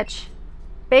Vega Touch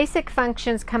basic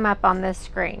functions come up on this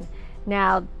screen.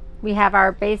 Now we have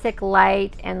our basic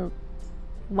light and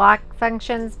lock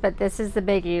functions, but this is the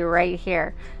biggie right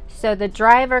here. So the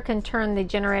driver can turn the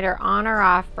generator on or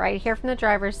off right here from the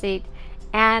driver's seat,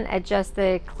 and adjust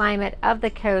the climate of the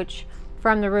coach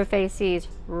from the roof ACs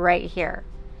right here.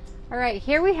 All right,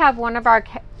 here we have one of our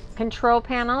control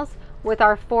panels with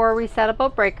our 4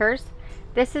 resettable breakers.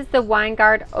 This is the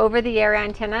Winegard over-the-air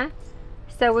antenna.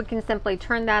 So we can simply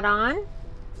turn that on,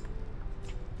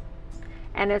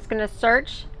 and it's going to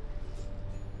search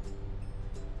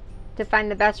to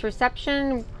find the best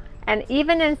reception. And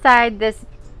even inside this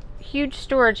huge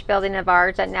storage building of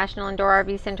ours at National Indoor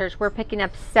RV Centers, we're picking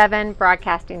up 7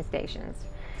 broadcasting stations.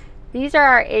 These are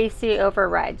our AC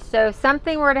overrides. So if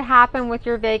something were to happen with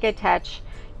your Vega Touch,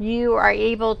 you are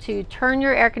able to turn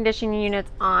your air conditioning units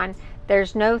on.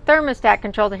 There's no thermostat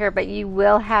control here, but you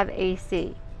will have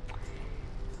AC.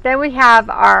 Then we have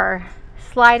our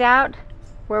slide out,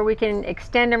 where we can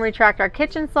extend and retract our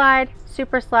kitchen slide,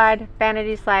 super slide,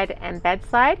 vanity slide, and bed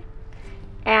slide.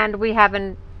 And we have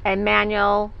a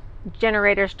manual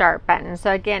generator start button.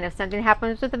 So again, if something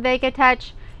happens with the Vega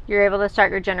Touch, you're able to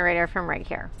start your generator from right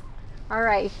here. All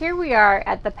right, here we are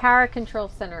at the power control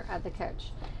center of the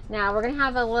coach. Now we're going to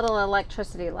have a little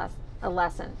electricity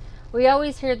lesson. We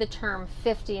always hear the term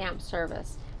 50 amp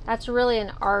service. That's really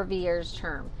an RVer's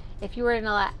term. If you were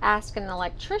to ask an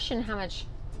electrician how much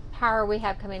power we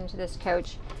have coming into this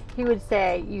coach, he would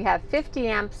say you have 50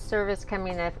 amp service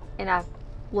coming in a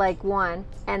leg 1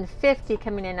 and 50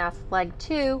 coming in off leg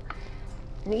 2,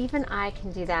 and even I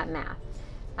can do that math.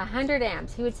 100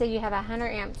 amps, he would say you have 100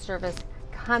 amp service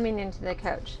coming into the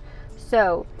coach.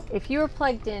 So if you were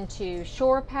plugged into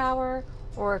shore power,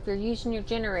 or if you're using your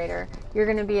generator, you're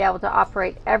going to be able to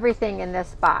operate everything in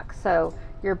this box. So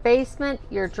your basement,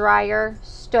 your dryer,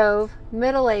 stove,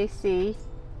 middle AC,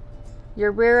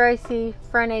 your rear AC,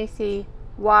 front AC,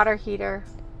 water heater,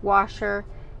 washer,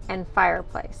 and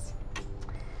fireplace.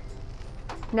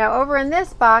 Now over in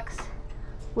this box,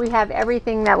 we have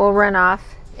everything that will run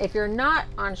off. If you're not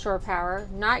on shore power,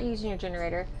 not using your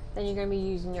generator, then you're going to be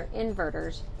using your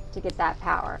inverters to get that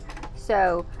power.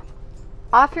 So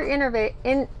off your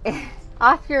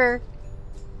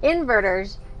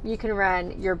inverters, you can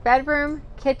run your bedroom,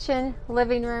 kitchen,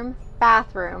 living room,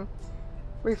 bathroom,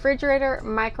 refrigerator,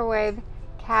 microwave,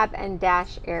 cab, and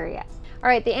dash area. All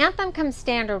right, the Anthem comes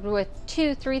standard with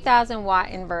 2 3,000 watt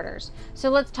inverters. So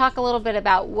let's talk a little bit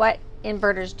about what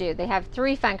inverters do. They have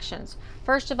 3 functions.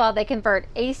 First of all, they convert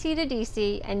AC to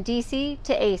DC and DC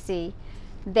to AC.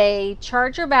 They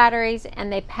charge your batteries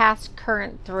and they pass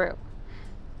current through.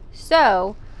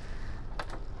 So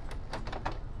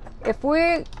if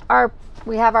we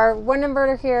have our one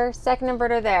inverter here, second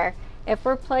inverter there. If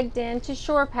we're plugged into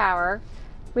shore power,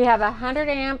 we have 100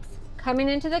 amps coming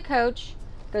into the coach,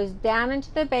 goes down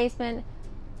into the basement,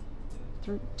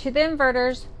 to the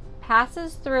inverters,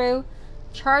 passes through,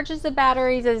 charges the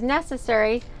batteries as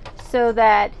necessary, so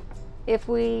that if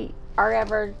we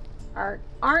aren't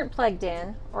plugged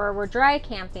in or we're dry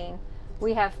camping,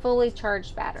 we have fully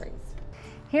charged batteries.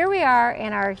 Here we are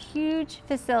in our huge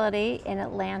facility in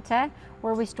Atlanta,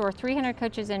 where we store 300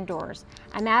 coaches indoors.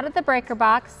 I'm out of the breaker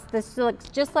box. This looks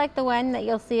just like the one that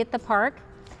you'll see at the park.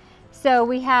 So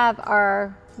we have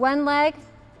our 1 leg,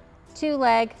 2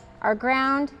 leg, our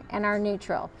ground, and our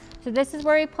neutral. So this is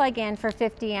where we plug in for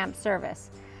 50 amp service.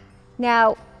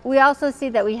 Now, we also see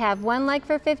that we have 1 leg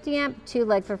for 50 amp, 2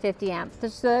 leg for 50 amp. So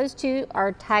those two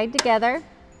are tied together.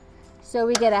 So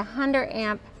we get 100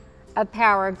 amp of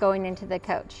power going into the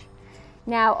coach.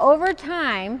 Now, over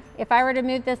time, if I were to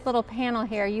move this little panel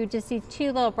here, you would just see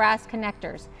 2 little brass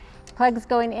connectors. Plugs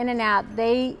going in and out,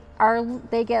 they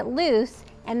get loose,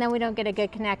 and then we don't get a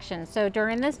good connection. So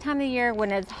during this time of year,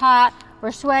 when it's hot,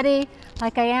 we're sweaty,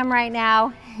 like I am right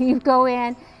now, you go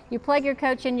in, you plug your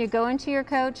coach in, you go into your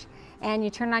coach, and you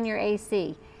turn on your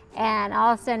AC. And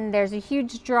all of a sudden, there's a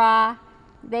huge draw,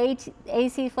 the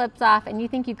AC flips off, and you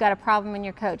think you've got a problem in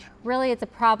your coach. Really, it's a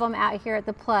problem out here at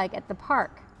the plug at the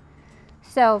park.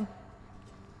 So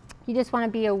you just want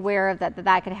to be aware of that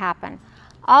could happen.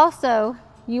 Also,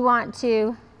 you want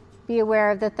to be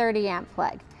aware of the 30 amp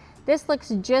plug. This looks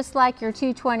just like your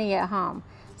 220 at home.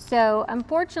 So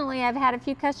unfortunately, I've had a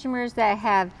few customers that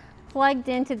have plugged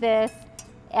into this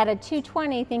at a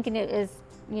 220 thinking it is,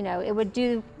 you know, it would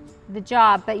do the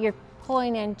job, but you're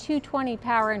pulling in 220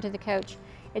 power into the coach.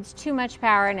 It's too much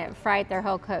power and it fried their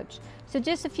whole coach. So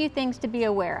just a few things to be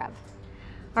aware of.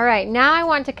 All right, now I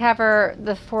want to cover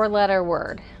the 4-letter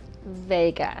word,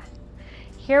 Vega.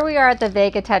 Here we are at the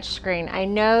Vega touchscreen. I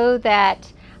know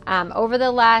that over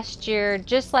the last year,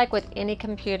 just like with any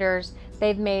computers,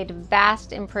 they've made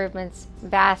vast improvements,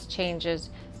 vast changes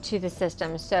to the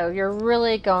system. So you're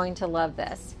really going to love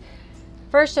this.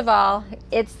 First of all,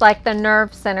 it's like the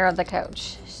nerve center of the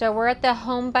coach. So we're at the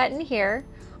home button here.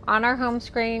 On our home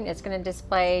screen, it's going to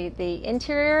display the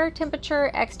interior temperature,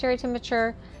 exterior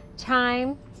temperature,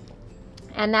 time,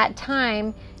 and that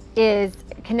time is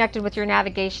connected with your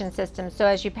navigation system. So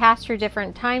as you pass through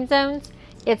different time zones,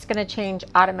 it's going to change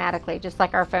automatically, just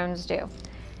like our phones do.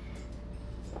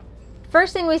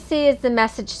 First thing we see is the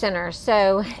message center.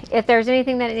 So if there's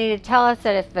anything that it needed to tell us,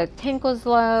 that if the tank was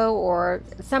low or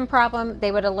some problem,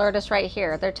 they would alert us right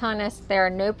here. They're telling us there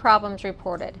are no problems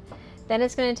reported. Then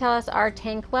it's going to tell us our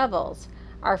tank levels,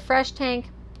 our fresh tank,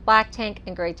 black tank,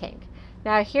 and gray tank.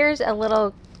 Now here's a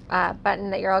little button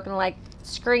that you're all going to like,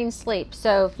 screen sleep.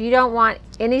 So if you don't want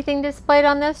anything displayed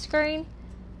on this screen,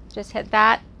 just hit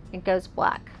that, it goes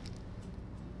black.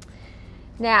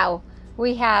 Now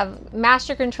we have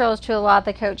master controls to a lot of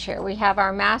the coach here. We have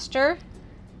our master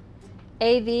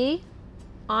AV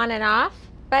on and off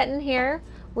button here.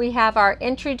 We have our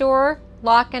entry door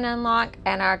lock and unlock,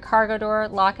 and our cargo door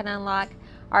lock and unlock.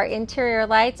 Our interior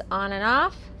lights on and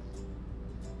off,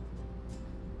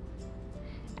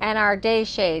 and our day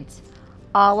shades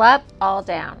all up, all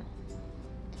down.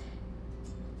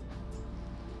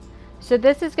 So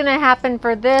this is going to happen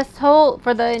for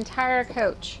the entire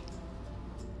coach.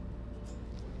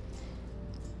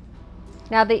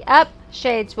 Now the up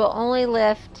shades will only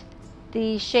lift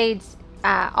the shades,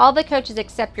 all the coaches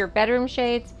except your bedroom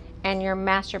shades and your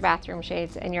master bathroom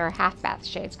shades and your half bath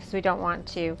shades, because we don't want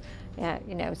to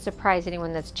you know, surprise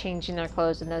anyone that's changing their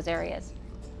clothes in those areas.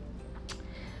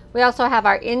 We also have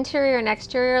our interior and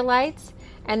exterior lights,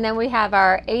 and then we have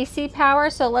our AC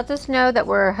power, so it lets us know that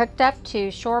we're hooked up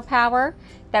to shore power,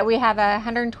 that we have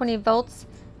 120 volts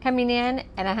coming in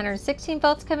and 116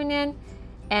 volts coming in,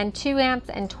 and 2 amps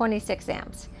and 26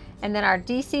 amps. And then our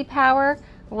DC power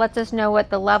lets us know what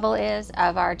the level is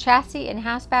of our chassis and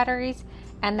house batteries,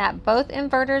 and that both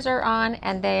inverters are on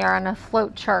and they are on a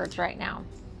float charge right now.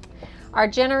 Our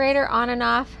generator on and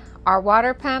off, our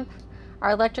water pump,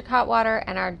 our electric hot water,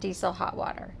 and our diesel hot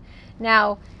water.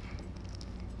 Now,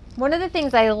 one of the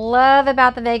things I love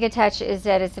about the Vega Touch is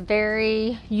that it's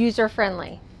very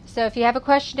user-friendly. So if you have a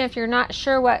question, if you're not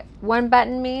sure what one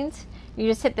button means, you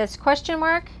just hit this question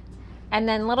mark, and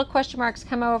then little question marks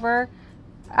come over,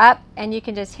 up, and you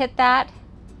can just hit that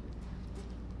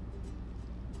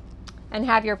and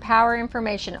have your power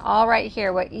information all right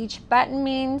here, what each button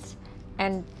means,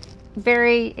 and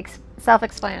very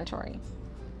self-explanatory.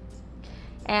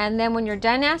 And then when you're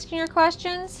done asking your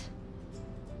questions,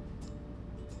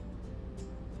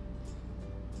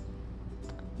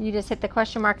 you just hit the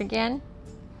question mark again,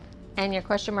 and your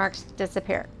question marks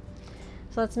disappear.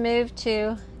 So let's move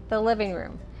to the living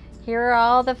room. Here are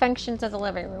all the functions of the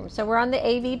living room. So we're on the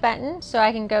AV button, so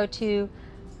I can go to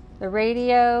the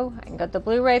radio, I can go to the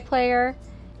Blu-ray player,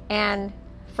 and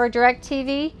for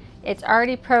DirecTV, it's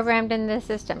already programmed in the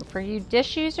system. For you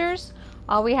dish users,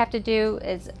 all we have to do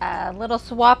is a little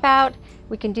swap out.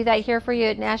 We can do that here for you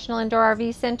at National Indoor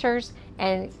RV Centers,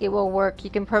 and it will work. You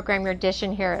can program your dish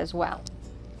in here as well.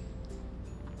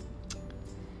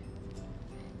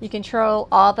 You control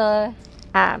all the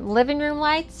living room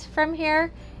lights from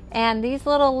here, and these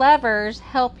little levers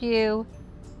help you.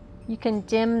 You can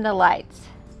dim the lights.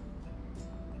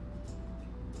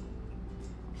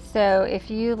 So if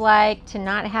you like to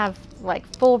not have like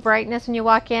full brightness when you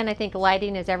walk in, I think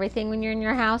lighting is everything when you're in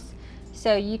your house.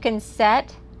 So you can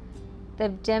set the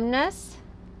dimness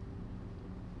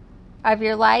of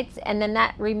your lights, and then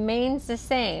that remains the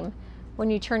same when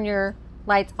you turn your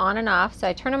lights on and off. So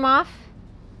I turn them off,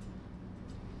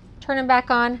 turn them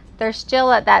back on, they're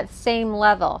still at that same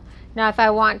level. Now if I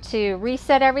want to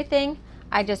reset everything,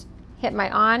 I just hit my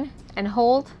on and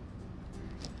hold,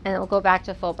 and it will go back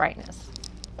to full brightness.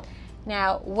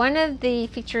 Now, one of the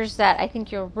features that I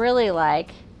think you'll really like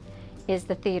is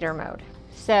the theater mode.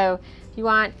 So if you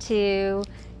want to,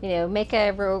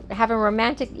 have a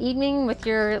romantic evening with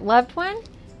your loved one,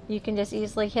 you can just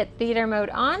easily hit theater mode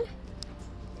on.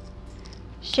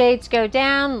 Shades go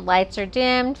down, lights are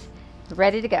dimmed,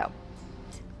 ready to go.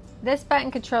 This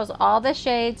button controls all the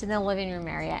shades in the living room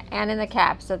area and in the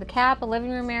cab. So the cab, the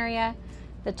living room area,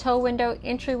 the tow window,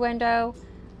 entry window,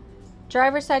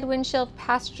 driver's side windshield,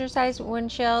 passenger side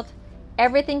windshield,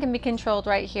 everything can be controlled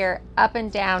right here, up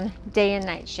and down, day and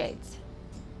night shades.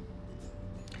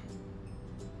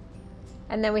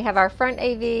 And then we have our front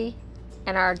AV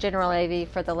and our general AV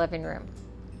for the living room.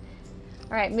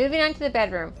 All right, moving on to the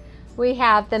bedroom. We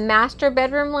have the master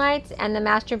bedroom lights and the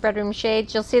master bedroom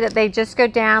shades. You'll see that they just go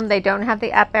down. They don't have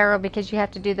the up arrow because you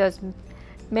have to do those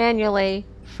manually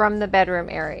from the bedroom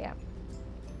area.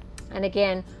 And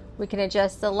again, we can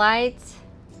adjust the lights,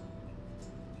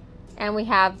 and we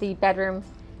have the bedroom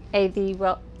AV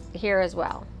here as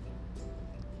well.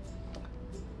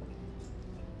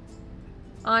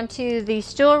 Onto the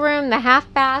stoolroom, the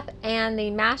half bath, and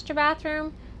the master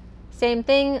bathroom. Same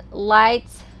thing,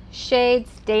 lights,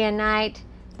 shades, day and night.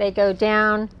 They go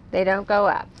down, they don't go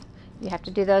up. You have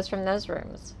to do those from those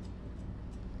rooms.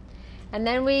 And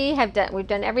then we've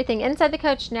done everything inside the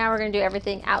coach. Now we're going to do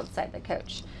everything outside the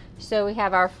coach. So we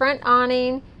have our front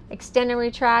awning, extend and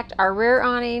retract, our rear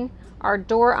awning, our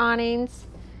door awnings,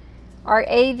 our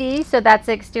AV, so that's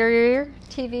exterior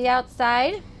TV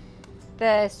outside,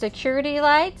 the security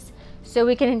lights, so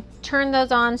we can turn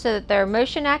those on so that they're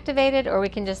motion activated, or we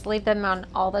can just leave them on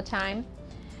all the time.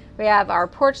 We have our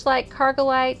porch light, cargo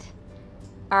light,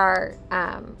 our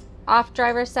off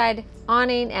driver's side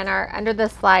awning, and our under the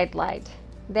slide light.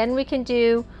 Then we can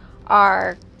do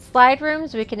our slide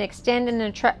rooms. We can extend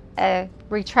and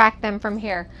retract them from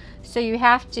here. So you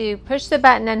have to push the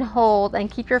button and hold and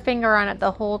keep your finger on it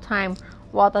the whole time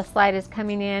while the slide is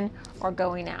coming in or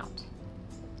going out.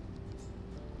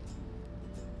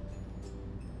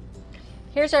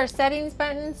 Here's our settings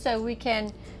button, so we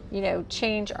can,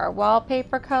 change our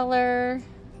wallpaper color,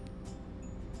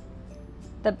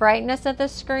 the brightness of the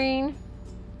screen.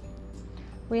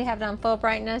 We have it on full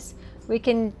brightness. We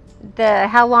can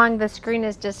how long the screen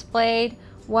is displayed,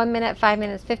 1 minute, 5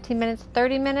 minutes, 15 minutes,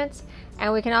 30 minutes,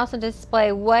 and we can also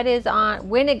display what is on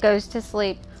when it goes to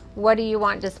sleep. What do you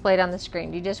want displayed on the screen?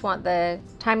 Do you just want the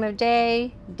time of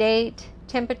day, date,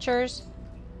 temperatures?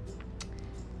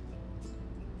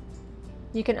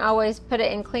 You can always put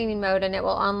it in cleaning mode and it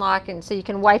will unlock, and so you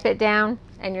can wipe it down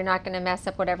and you're not going to mess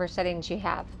up whatever settings you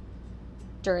have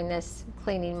during this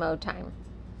cleaning mode time.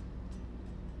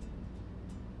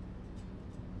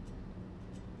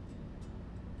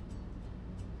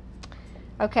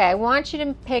 Okay, I want you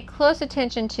to pay close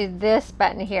attention to this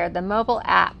button here, the mobile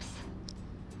apps.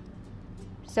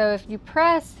 So if you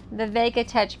press the Vega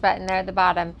Touch button there at the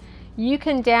bottom, you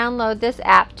can download this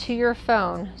app to your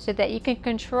phone so that you can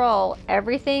control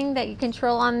everything that you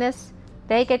control on this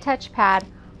Vega touchpad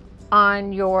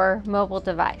on your mobile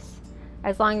device,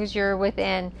 as long as you're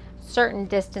within certain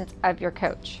distance of your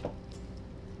coach.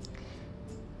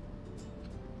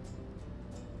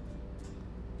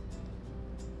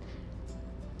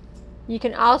 You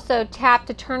can also tap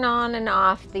to turn on and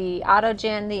off the auto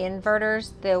gen, the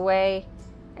inverters, the away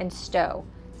and stow.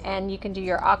 And you can do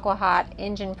your aqua hot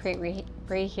engine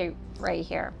preheat right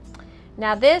here.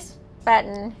 Now this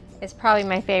button is probably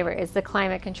my favorite, is the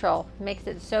climate control. It makes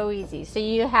it so easy. So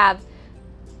you have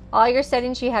all your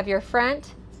settings. You have your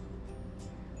front,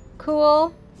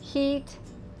 cool, heat,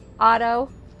 auto,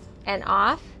 and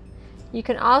off. You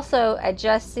can also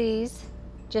adjust these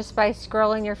just by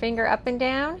scrolling your finger up and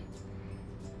down,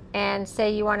 and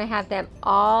say you want to have them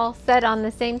all set on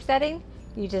the same setting.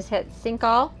 You just hit sync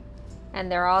all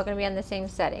and they're all going to be on the same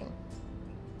setting.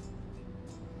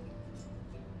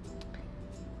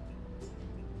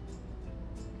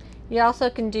 You also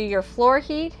can do your floor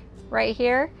heat right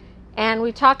here. And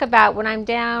we talk about when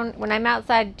I'm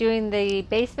outside doing the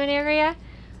basement area.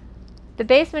 The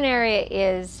basement area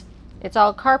it's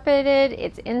all carpeted,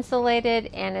 it's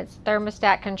insulated, and it's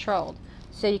thermostat controlled.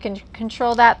 So you can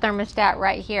control that thermostat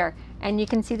right here. And you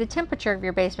can see the temperature of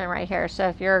your basement right here. So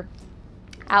if you're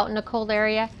out in a cold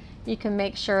area, you can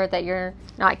make sure that you're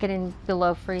not getting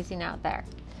below freezing out there.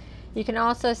 You can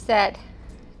also set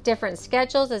different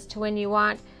schedules as to when you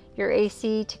want your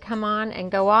AC to come on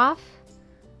and go off.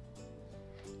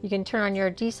 You can turn on your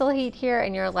diesel heat here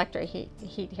and your electric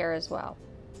heat here as well.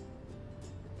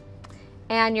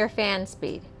 And your fan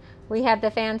speed. We have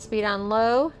the fan speed on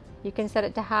low. You can set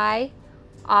it to high,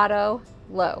 auto,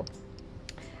 low.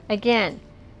 Again,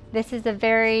 this is a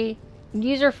very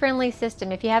user-friendly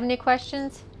system. If you have any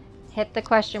questions, hit the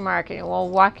question mark and we'll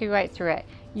walk you right through it.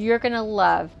 You're gonna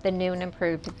love the new and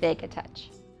improved Vega Touch.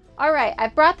 All right, I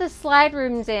brought the slide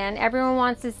rooms in. Everyone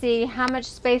wants to see how much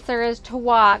space there is to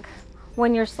walk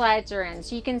when your slides are in.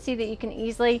 So you can see that you can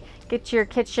easily get to your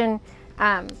kitchen,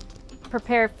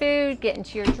 prepare food, get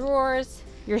into your drawers,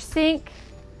 your sink.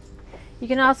 You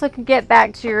can also get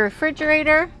back to your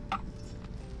refrigerator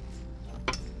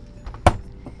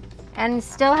and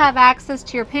still have access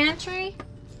to your pantry.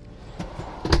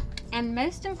 And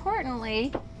most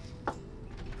importantly,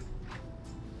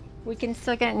 we can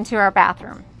still get into our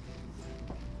bathroom.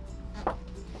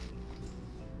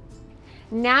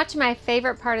 Now to my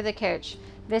favorite part of the coach.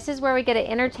 This is where we get to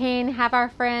entertain, have our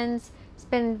friends,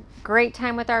 spend great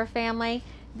time with our family.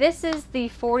 This is the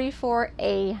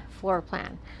 44A floor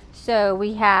plan. So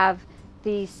we have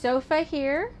the sofa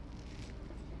here,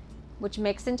 which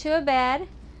makes into a bed.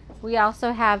 We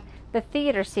also have the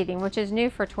theater seating, which is new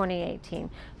for 2018.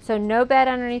 So no bed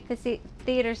underneath the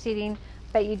theater seating,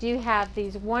 but you do have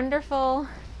these wonderful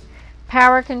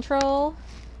power control,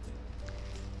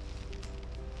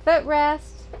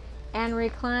 footrest, and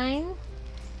recline.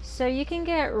 So you can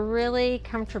get really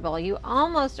comfortable. You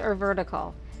almost are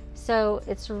vertical. So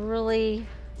it's really,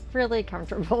 really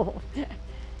comfortable.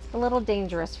 A little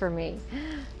dangerous for me.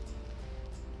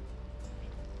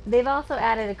 They've also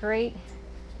added a great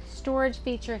storage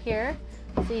feature here.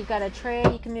 So you've got a tray,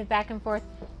 you can move back and forth.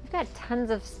 You've got tons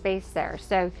of space there.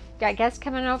 So you got guests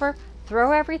coming over,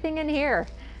 throw everything in here.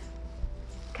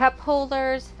 Cup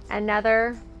holders,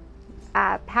 another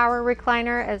power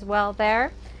recliner as well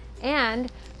there.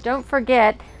 And don't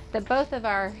forget that both of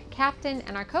our captain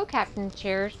and our co-captain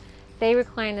chairs, they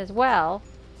recline as well.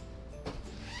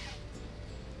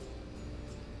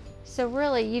 So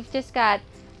really, you've just got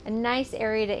a nice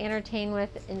area to entertain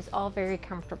with, and it's all very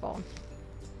comfortable.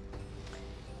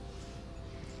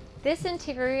 This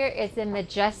interior is a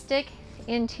majestic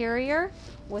interior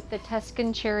with the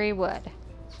Tuscan cherry wood.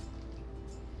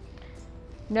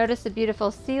 Notice the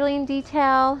beautiful ceiling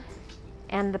detail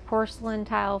and the porcelain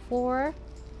tile floor.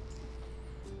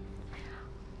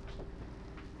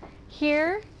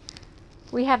 Here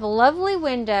we have a lovely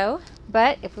window,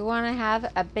 but if we want to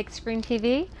have a big screen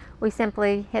TV, we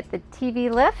simply hit the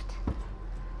TV lift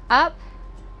up,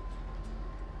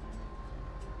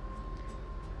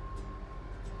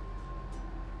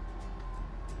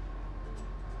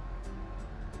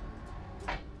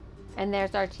 and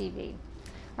there's our TV.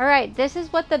 All right, this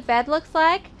is what the bed looks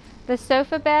like. The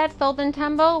sofa bed, fold and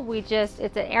tumble, it's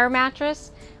an air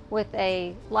mattress with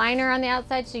a liner on the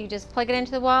outside, so you just plug it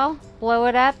into the wall, blow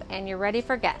it up, and you're ready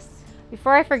for guests.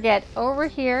 Before I forget, over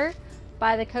here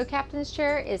by the co-captain's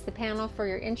chair is the panel for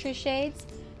your entry shades,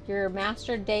 your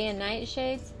master day and night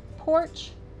shades,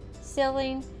 porch,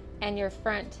 ceiling, and your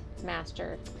front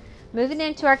master. Moving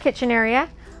into our kitchen area,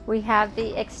 we have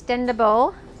the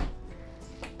extendable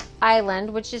island,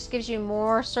 which just gives you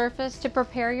more surface to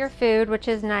prepare your food, which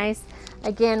is nice.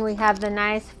 Again, we have the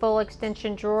nice full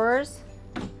extension drawers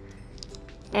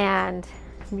and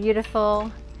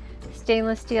beautiful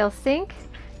stainless steel sink.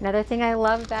 Another thing I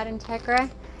love about Entegra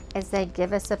is they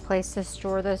give us a place to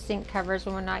store those sink covers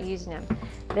when we're not using them.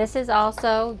 This is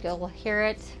also, you'll hear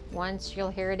it once, you'll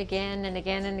hear it again and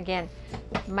again and again,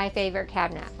 my favorite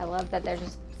cabinet. I love that there's a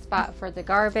spot for the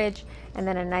garbage and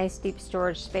then a nice deep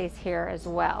storage space here as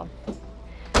well.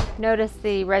 Notice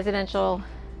the residential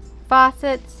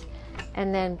faucets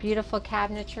and then beautiful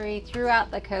cabinetry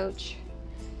throughout the coach.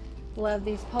 Love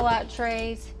these pull-out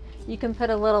trays. You can put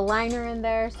a little liner in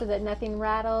there so that nothing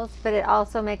rattles, but it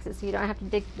also makes it so you don't have to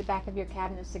dig to the back of your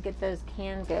cabinets to get those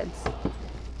canned goods.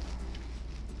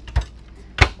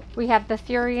 We have the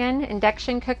Furion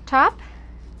induction cooktop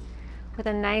with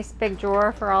a nice big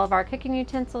drawer for all of our cooking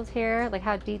utensils here. Look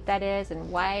how deep that is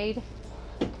and wide.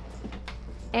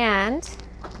 And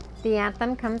the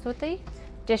Anthem comes with the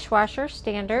dishwasher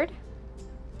standard.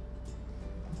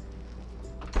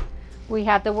 We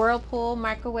have the Whirlpool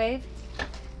microwave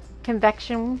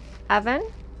convection oven.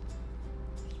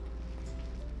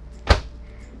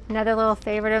 Another little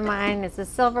favorite of mine is the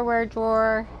silverware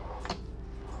drawer.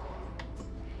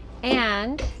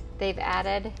 And they've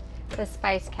added the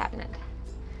spice cabinet.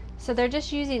 So they're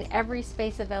just using every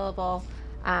space available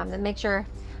that makes your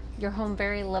home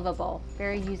very livable,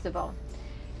 very usable.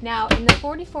 Now in the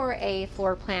 44A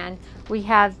floor plan, we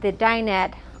have the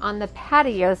dinette on the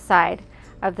patio side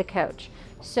of the coach.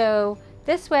 So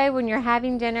this way, when you're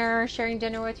having dinner or sharing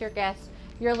dinner with your guests,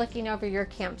 you're looking over your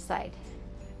campsite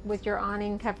with your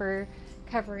awning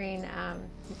covering,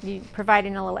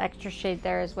 providing a little extra shade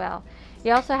there as well.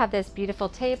 You also have this beautiful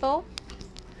table,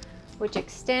 which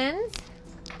extends,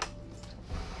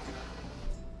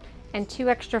 and 2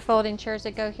 extra folding chairs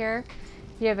that go here.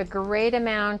 You have a great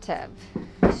amount of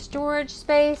storage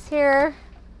space here.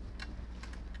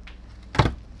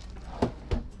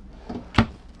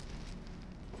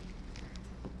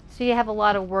 So you have a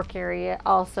lot of work area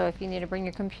also if you need to bring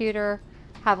your computer,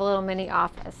 have a little mini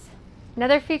office.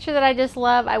 Another feature that I just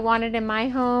love, I wanted in my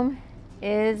home,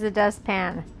 is a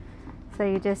dustpan. So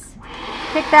you just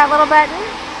pick that little button,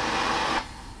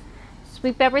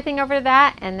 sweep everything over to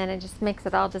that, and then it just makes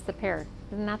it all disappear.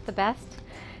 Isn't that the best?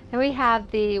 And we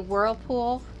have the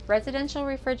Whirlpool residential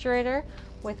refrigerator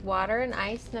with water and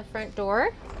ice in the front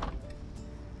door.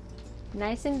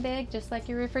 Nice and big, just like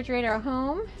your refrigerator at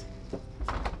home.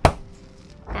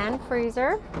 And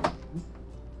freezer.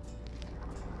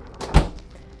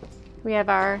 We have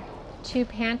our 2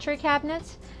 pantry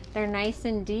cabinets. They're nice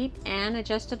and deep and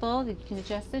adjustable. You can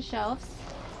adjust the shelves.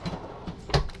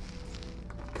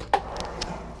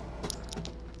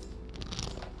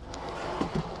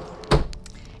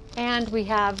 And we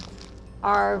have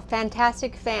our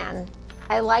fantastic fan.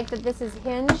 I like that this is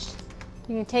hinged.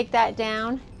 You can take that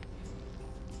down.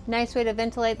 Nice way to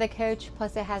ventilate the coach,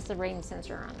 plus it has the rain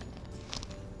sensor on it.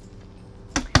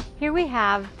 Here we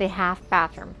have the half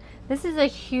bathroom. This is a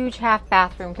huge half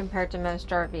bathroom compared to most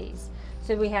RVs.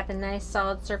 So we have the nice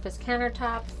solid surface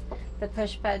countertops, the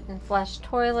push button flush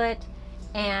toilet,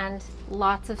 and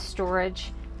lots of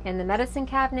storage in the medicine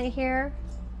cabinet here.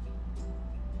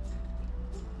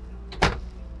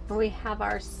 And we have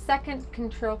our second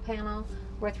control panel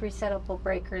with resettable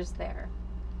breakers there.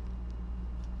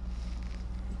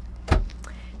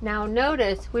 Now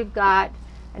notice we've got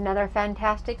another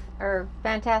fantastic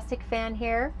fan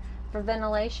here for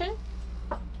ventilation.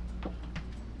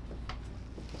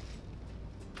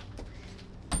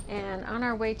 And on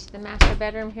our way to the master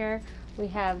bedroom here, we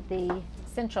have the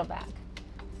central vac.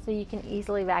 So you can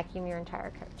easily vacuum your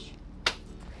entire coach.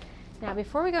 Now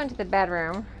before we go into the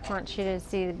bedroom, I want you to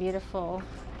see the beautiful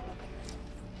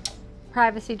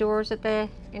privacy doors that the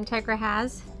Entegra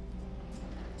has.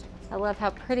 I love how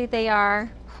pretty they are.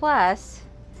 Plus,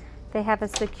 they have a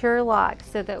secure lock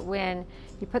so that when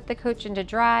you put the coach into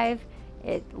drive,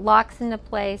 it locks into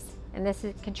place, and this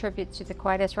contributes to the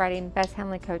quietest riding, best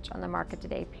handling coach on the market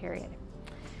today, period.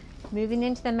 Moving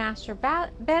into the master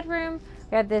bedroom,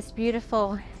 we have this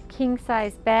beautiful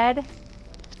king-size bed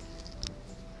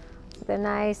with a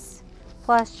nice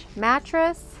plush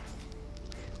mattress.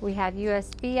 We have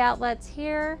USB outlets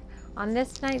here on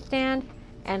this nightstand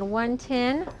and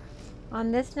 110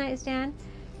 on this nightstand.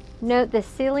 Note the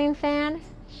ceiling fan,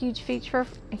 huge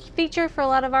feature for a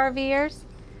lot of RVers.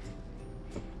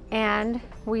 And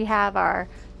we have our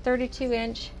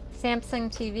 32-inch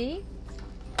Samsung TV.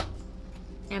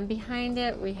 And behind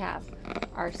it we have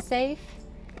our safe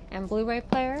and Blu-ray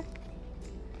player.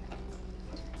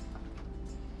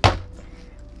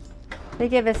 They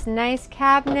give us nice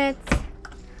cabinets,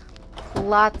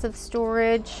 lots of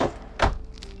storage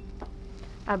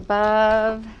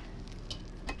above.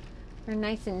 They're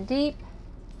nice and deep.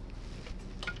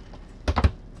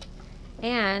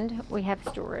 And we have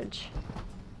storage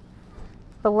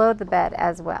below the bed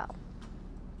as well.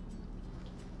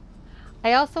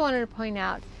 I also wanted to point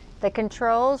out the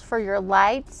controls for your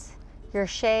lights, your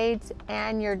shades,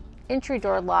 and your entry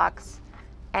door locks,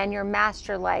 and your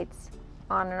master lights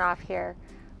on and off here,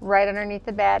 right underneath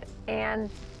the bed, and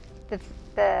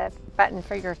the button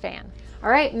for your fan. All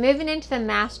right, moving into the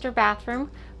master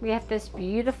bathroom, we have this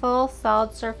beautiful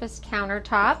solid surface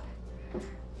countertop.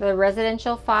 the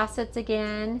residential faucets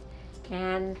again.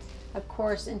 And of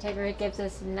course, Entegra gives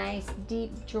us nice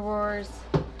deep drawers,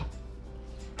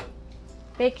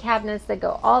 big cabinets that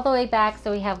go all the way back,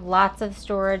 so we have lots of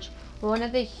storage. One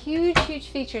of the huge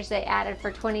features they added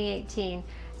for 2018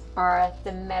 are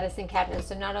the medicine cabinets.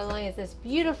 So not only is this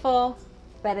beautiful,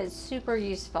 but it's super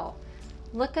useful.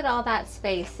 Look at all that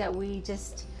space that we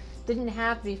just didn't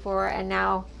have before, and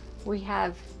now we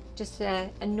have just an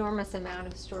enormous amount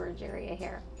of storage area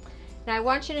here. Now I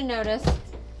want you to notice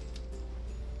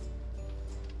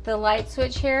the light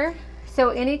switch here. So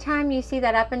anytime you see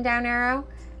that up and down arrow,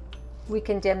 we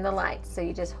can dim the lights. So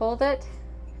you just hold it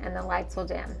and the lights will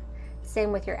dim.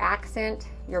 Same with your accent,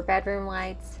 your bedroom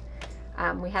lights.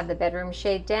 We have the bedroom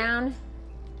shade down,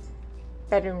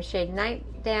 bedroom shade night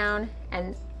down,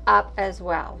 and up as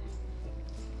well.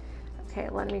 Okay,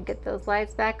 let me get those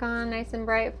lights back on nice and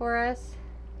bright for us.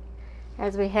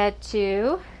 As we head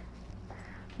to,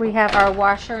 we have our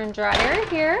washer and dryer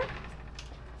here.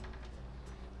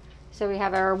 So we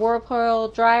have our Whirlpool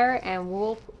dryer and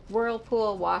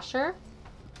Whirlpool washer.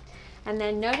 And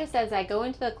then notice as I go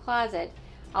into the closet,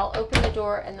 I'll open the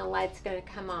door and the light's going to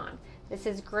come on. This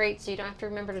is great, so you don't have to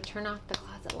remember to turn off the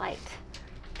closet light.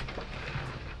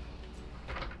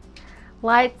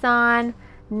 Lights on,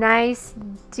 nice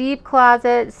deep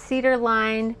closet, cedar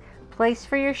lined, place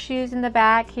for your shoes in the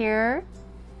back here.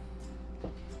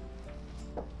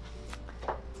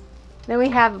 Then we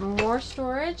have more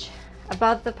storage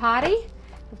above the potty.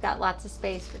 We've got lots of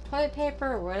space for toilet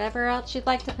paper or whatever else you'd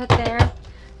like to put there.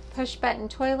 Push button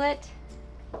toilet.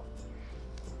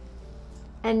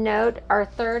 And note our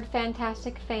third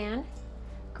fantastic fan.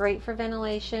 Great for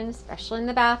ventilation, especially in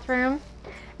the bathroom.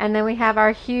 And then we have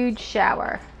our huge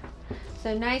shower.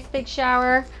 So nice big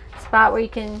shower, spot where you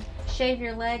can shave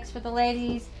your legs for the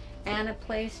ladies, and a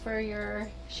place for your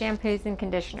shampoos and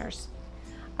conditioners.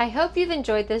 I hope you've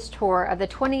enjoyed this tour of the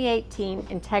 2018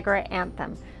 Entegra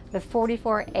Anthem, the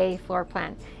 44A floor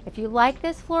plan. If you like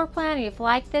this floor plan, or you've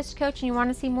liked this coach and you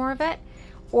want to see more of it,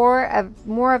 or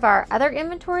more of our other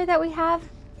inventory that we have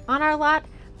on our lot,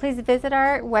 please visit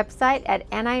our website at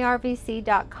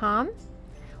NIRVC.com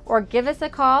or give us a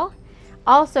call.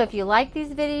 Also, if you like these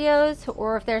videos,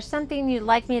 or if there's something you'd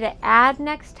like me to add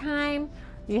next time,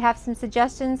 you have some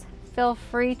suggestions, feel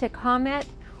free to comment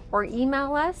or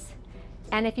email us.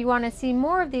 And if you want to see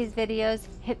more of these videos,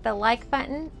 hit the like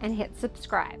button and hit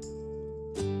subscribe.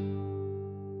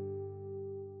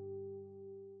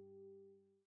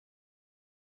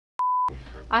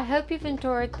 I hope you've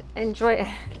enjoyed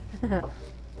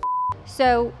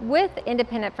So with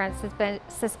independent front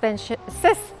suspension,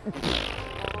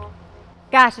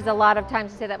 gosh, it's a lot of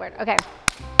times to say that word. Okay.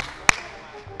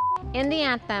 In the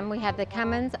Anthem, we have the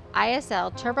Cummins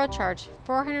ISL turbocharged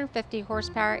 450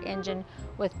 horsepower engine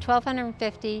with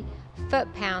 1,250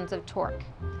 foot-pounds of torque.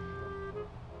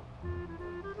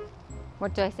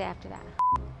 What do I say after that?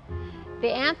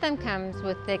 The Anthem comes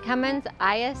with the Cummins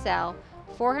ISL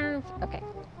 400, okay,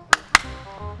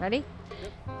 ready?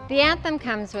 The Anthem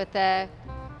comes with the,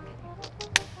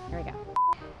 here we go.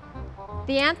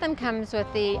 The Anthem comes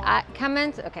with the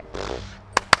Cummins, okay,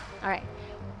 all right.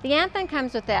 The Anthem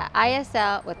comes with the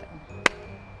ISL,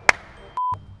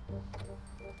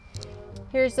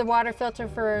 here's the water filter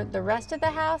for the rest of the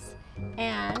house,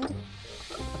 and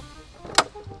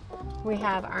we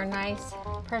have our nice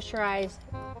pressurized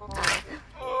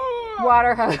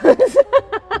water hose.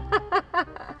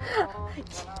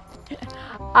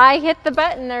 I hit the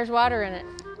button, there's water in it.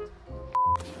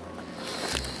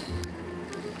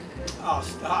 Oh,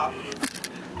 stop.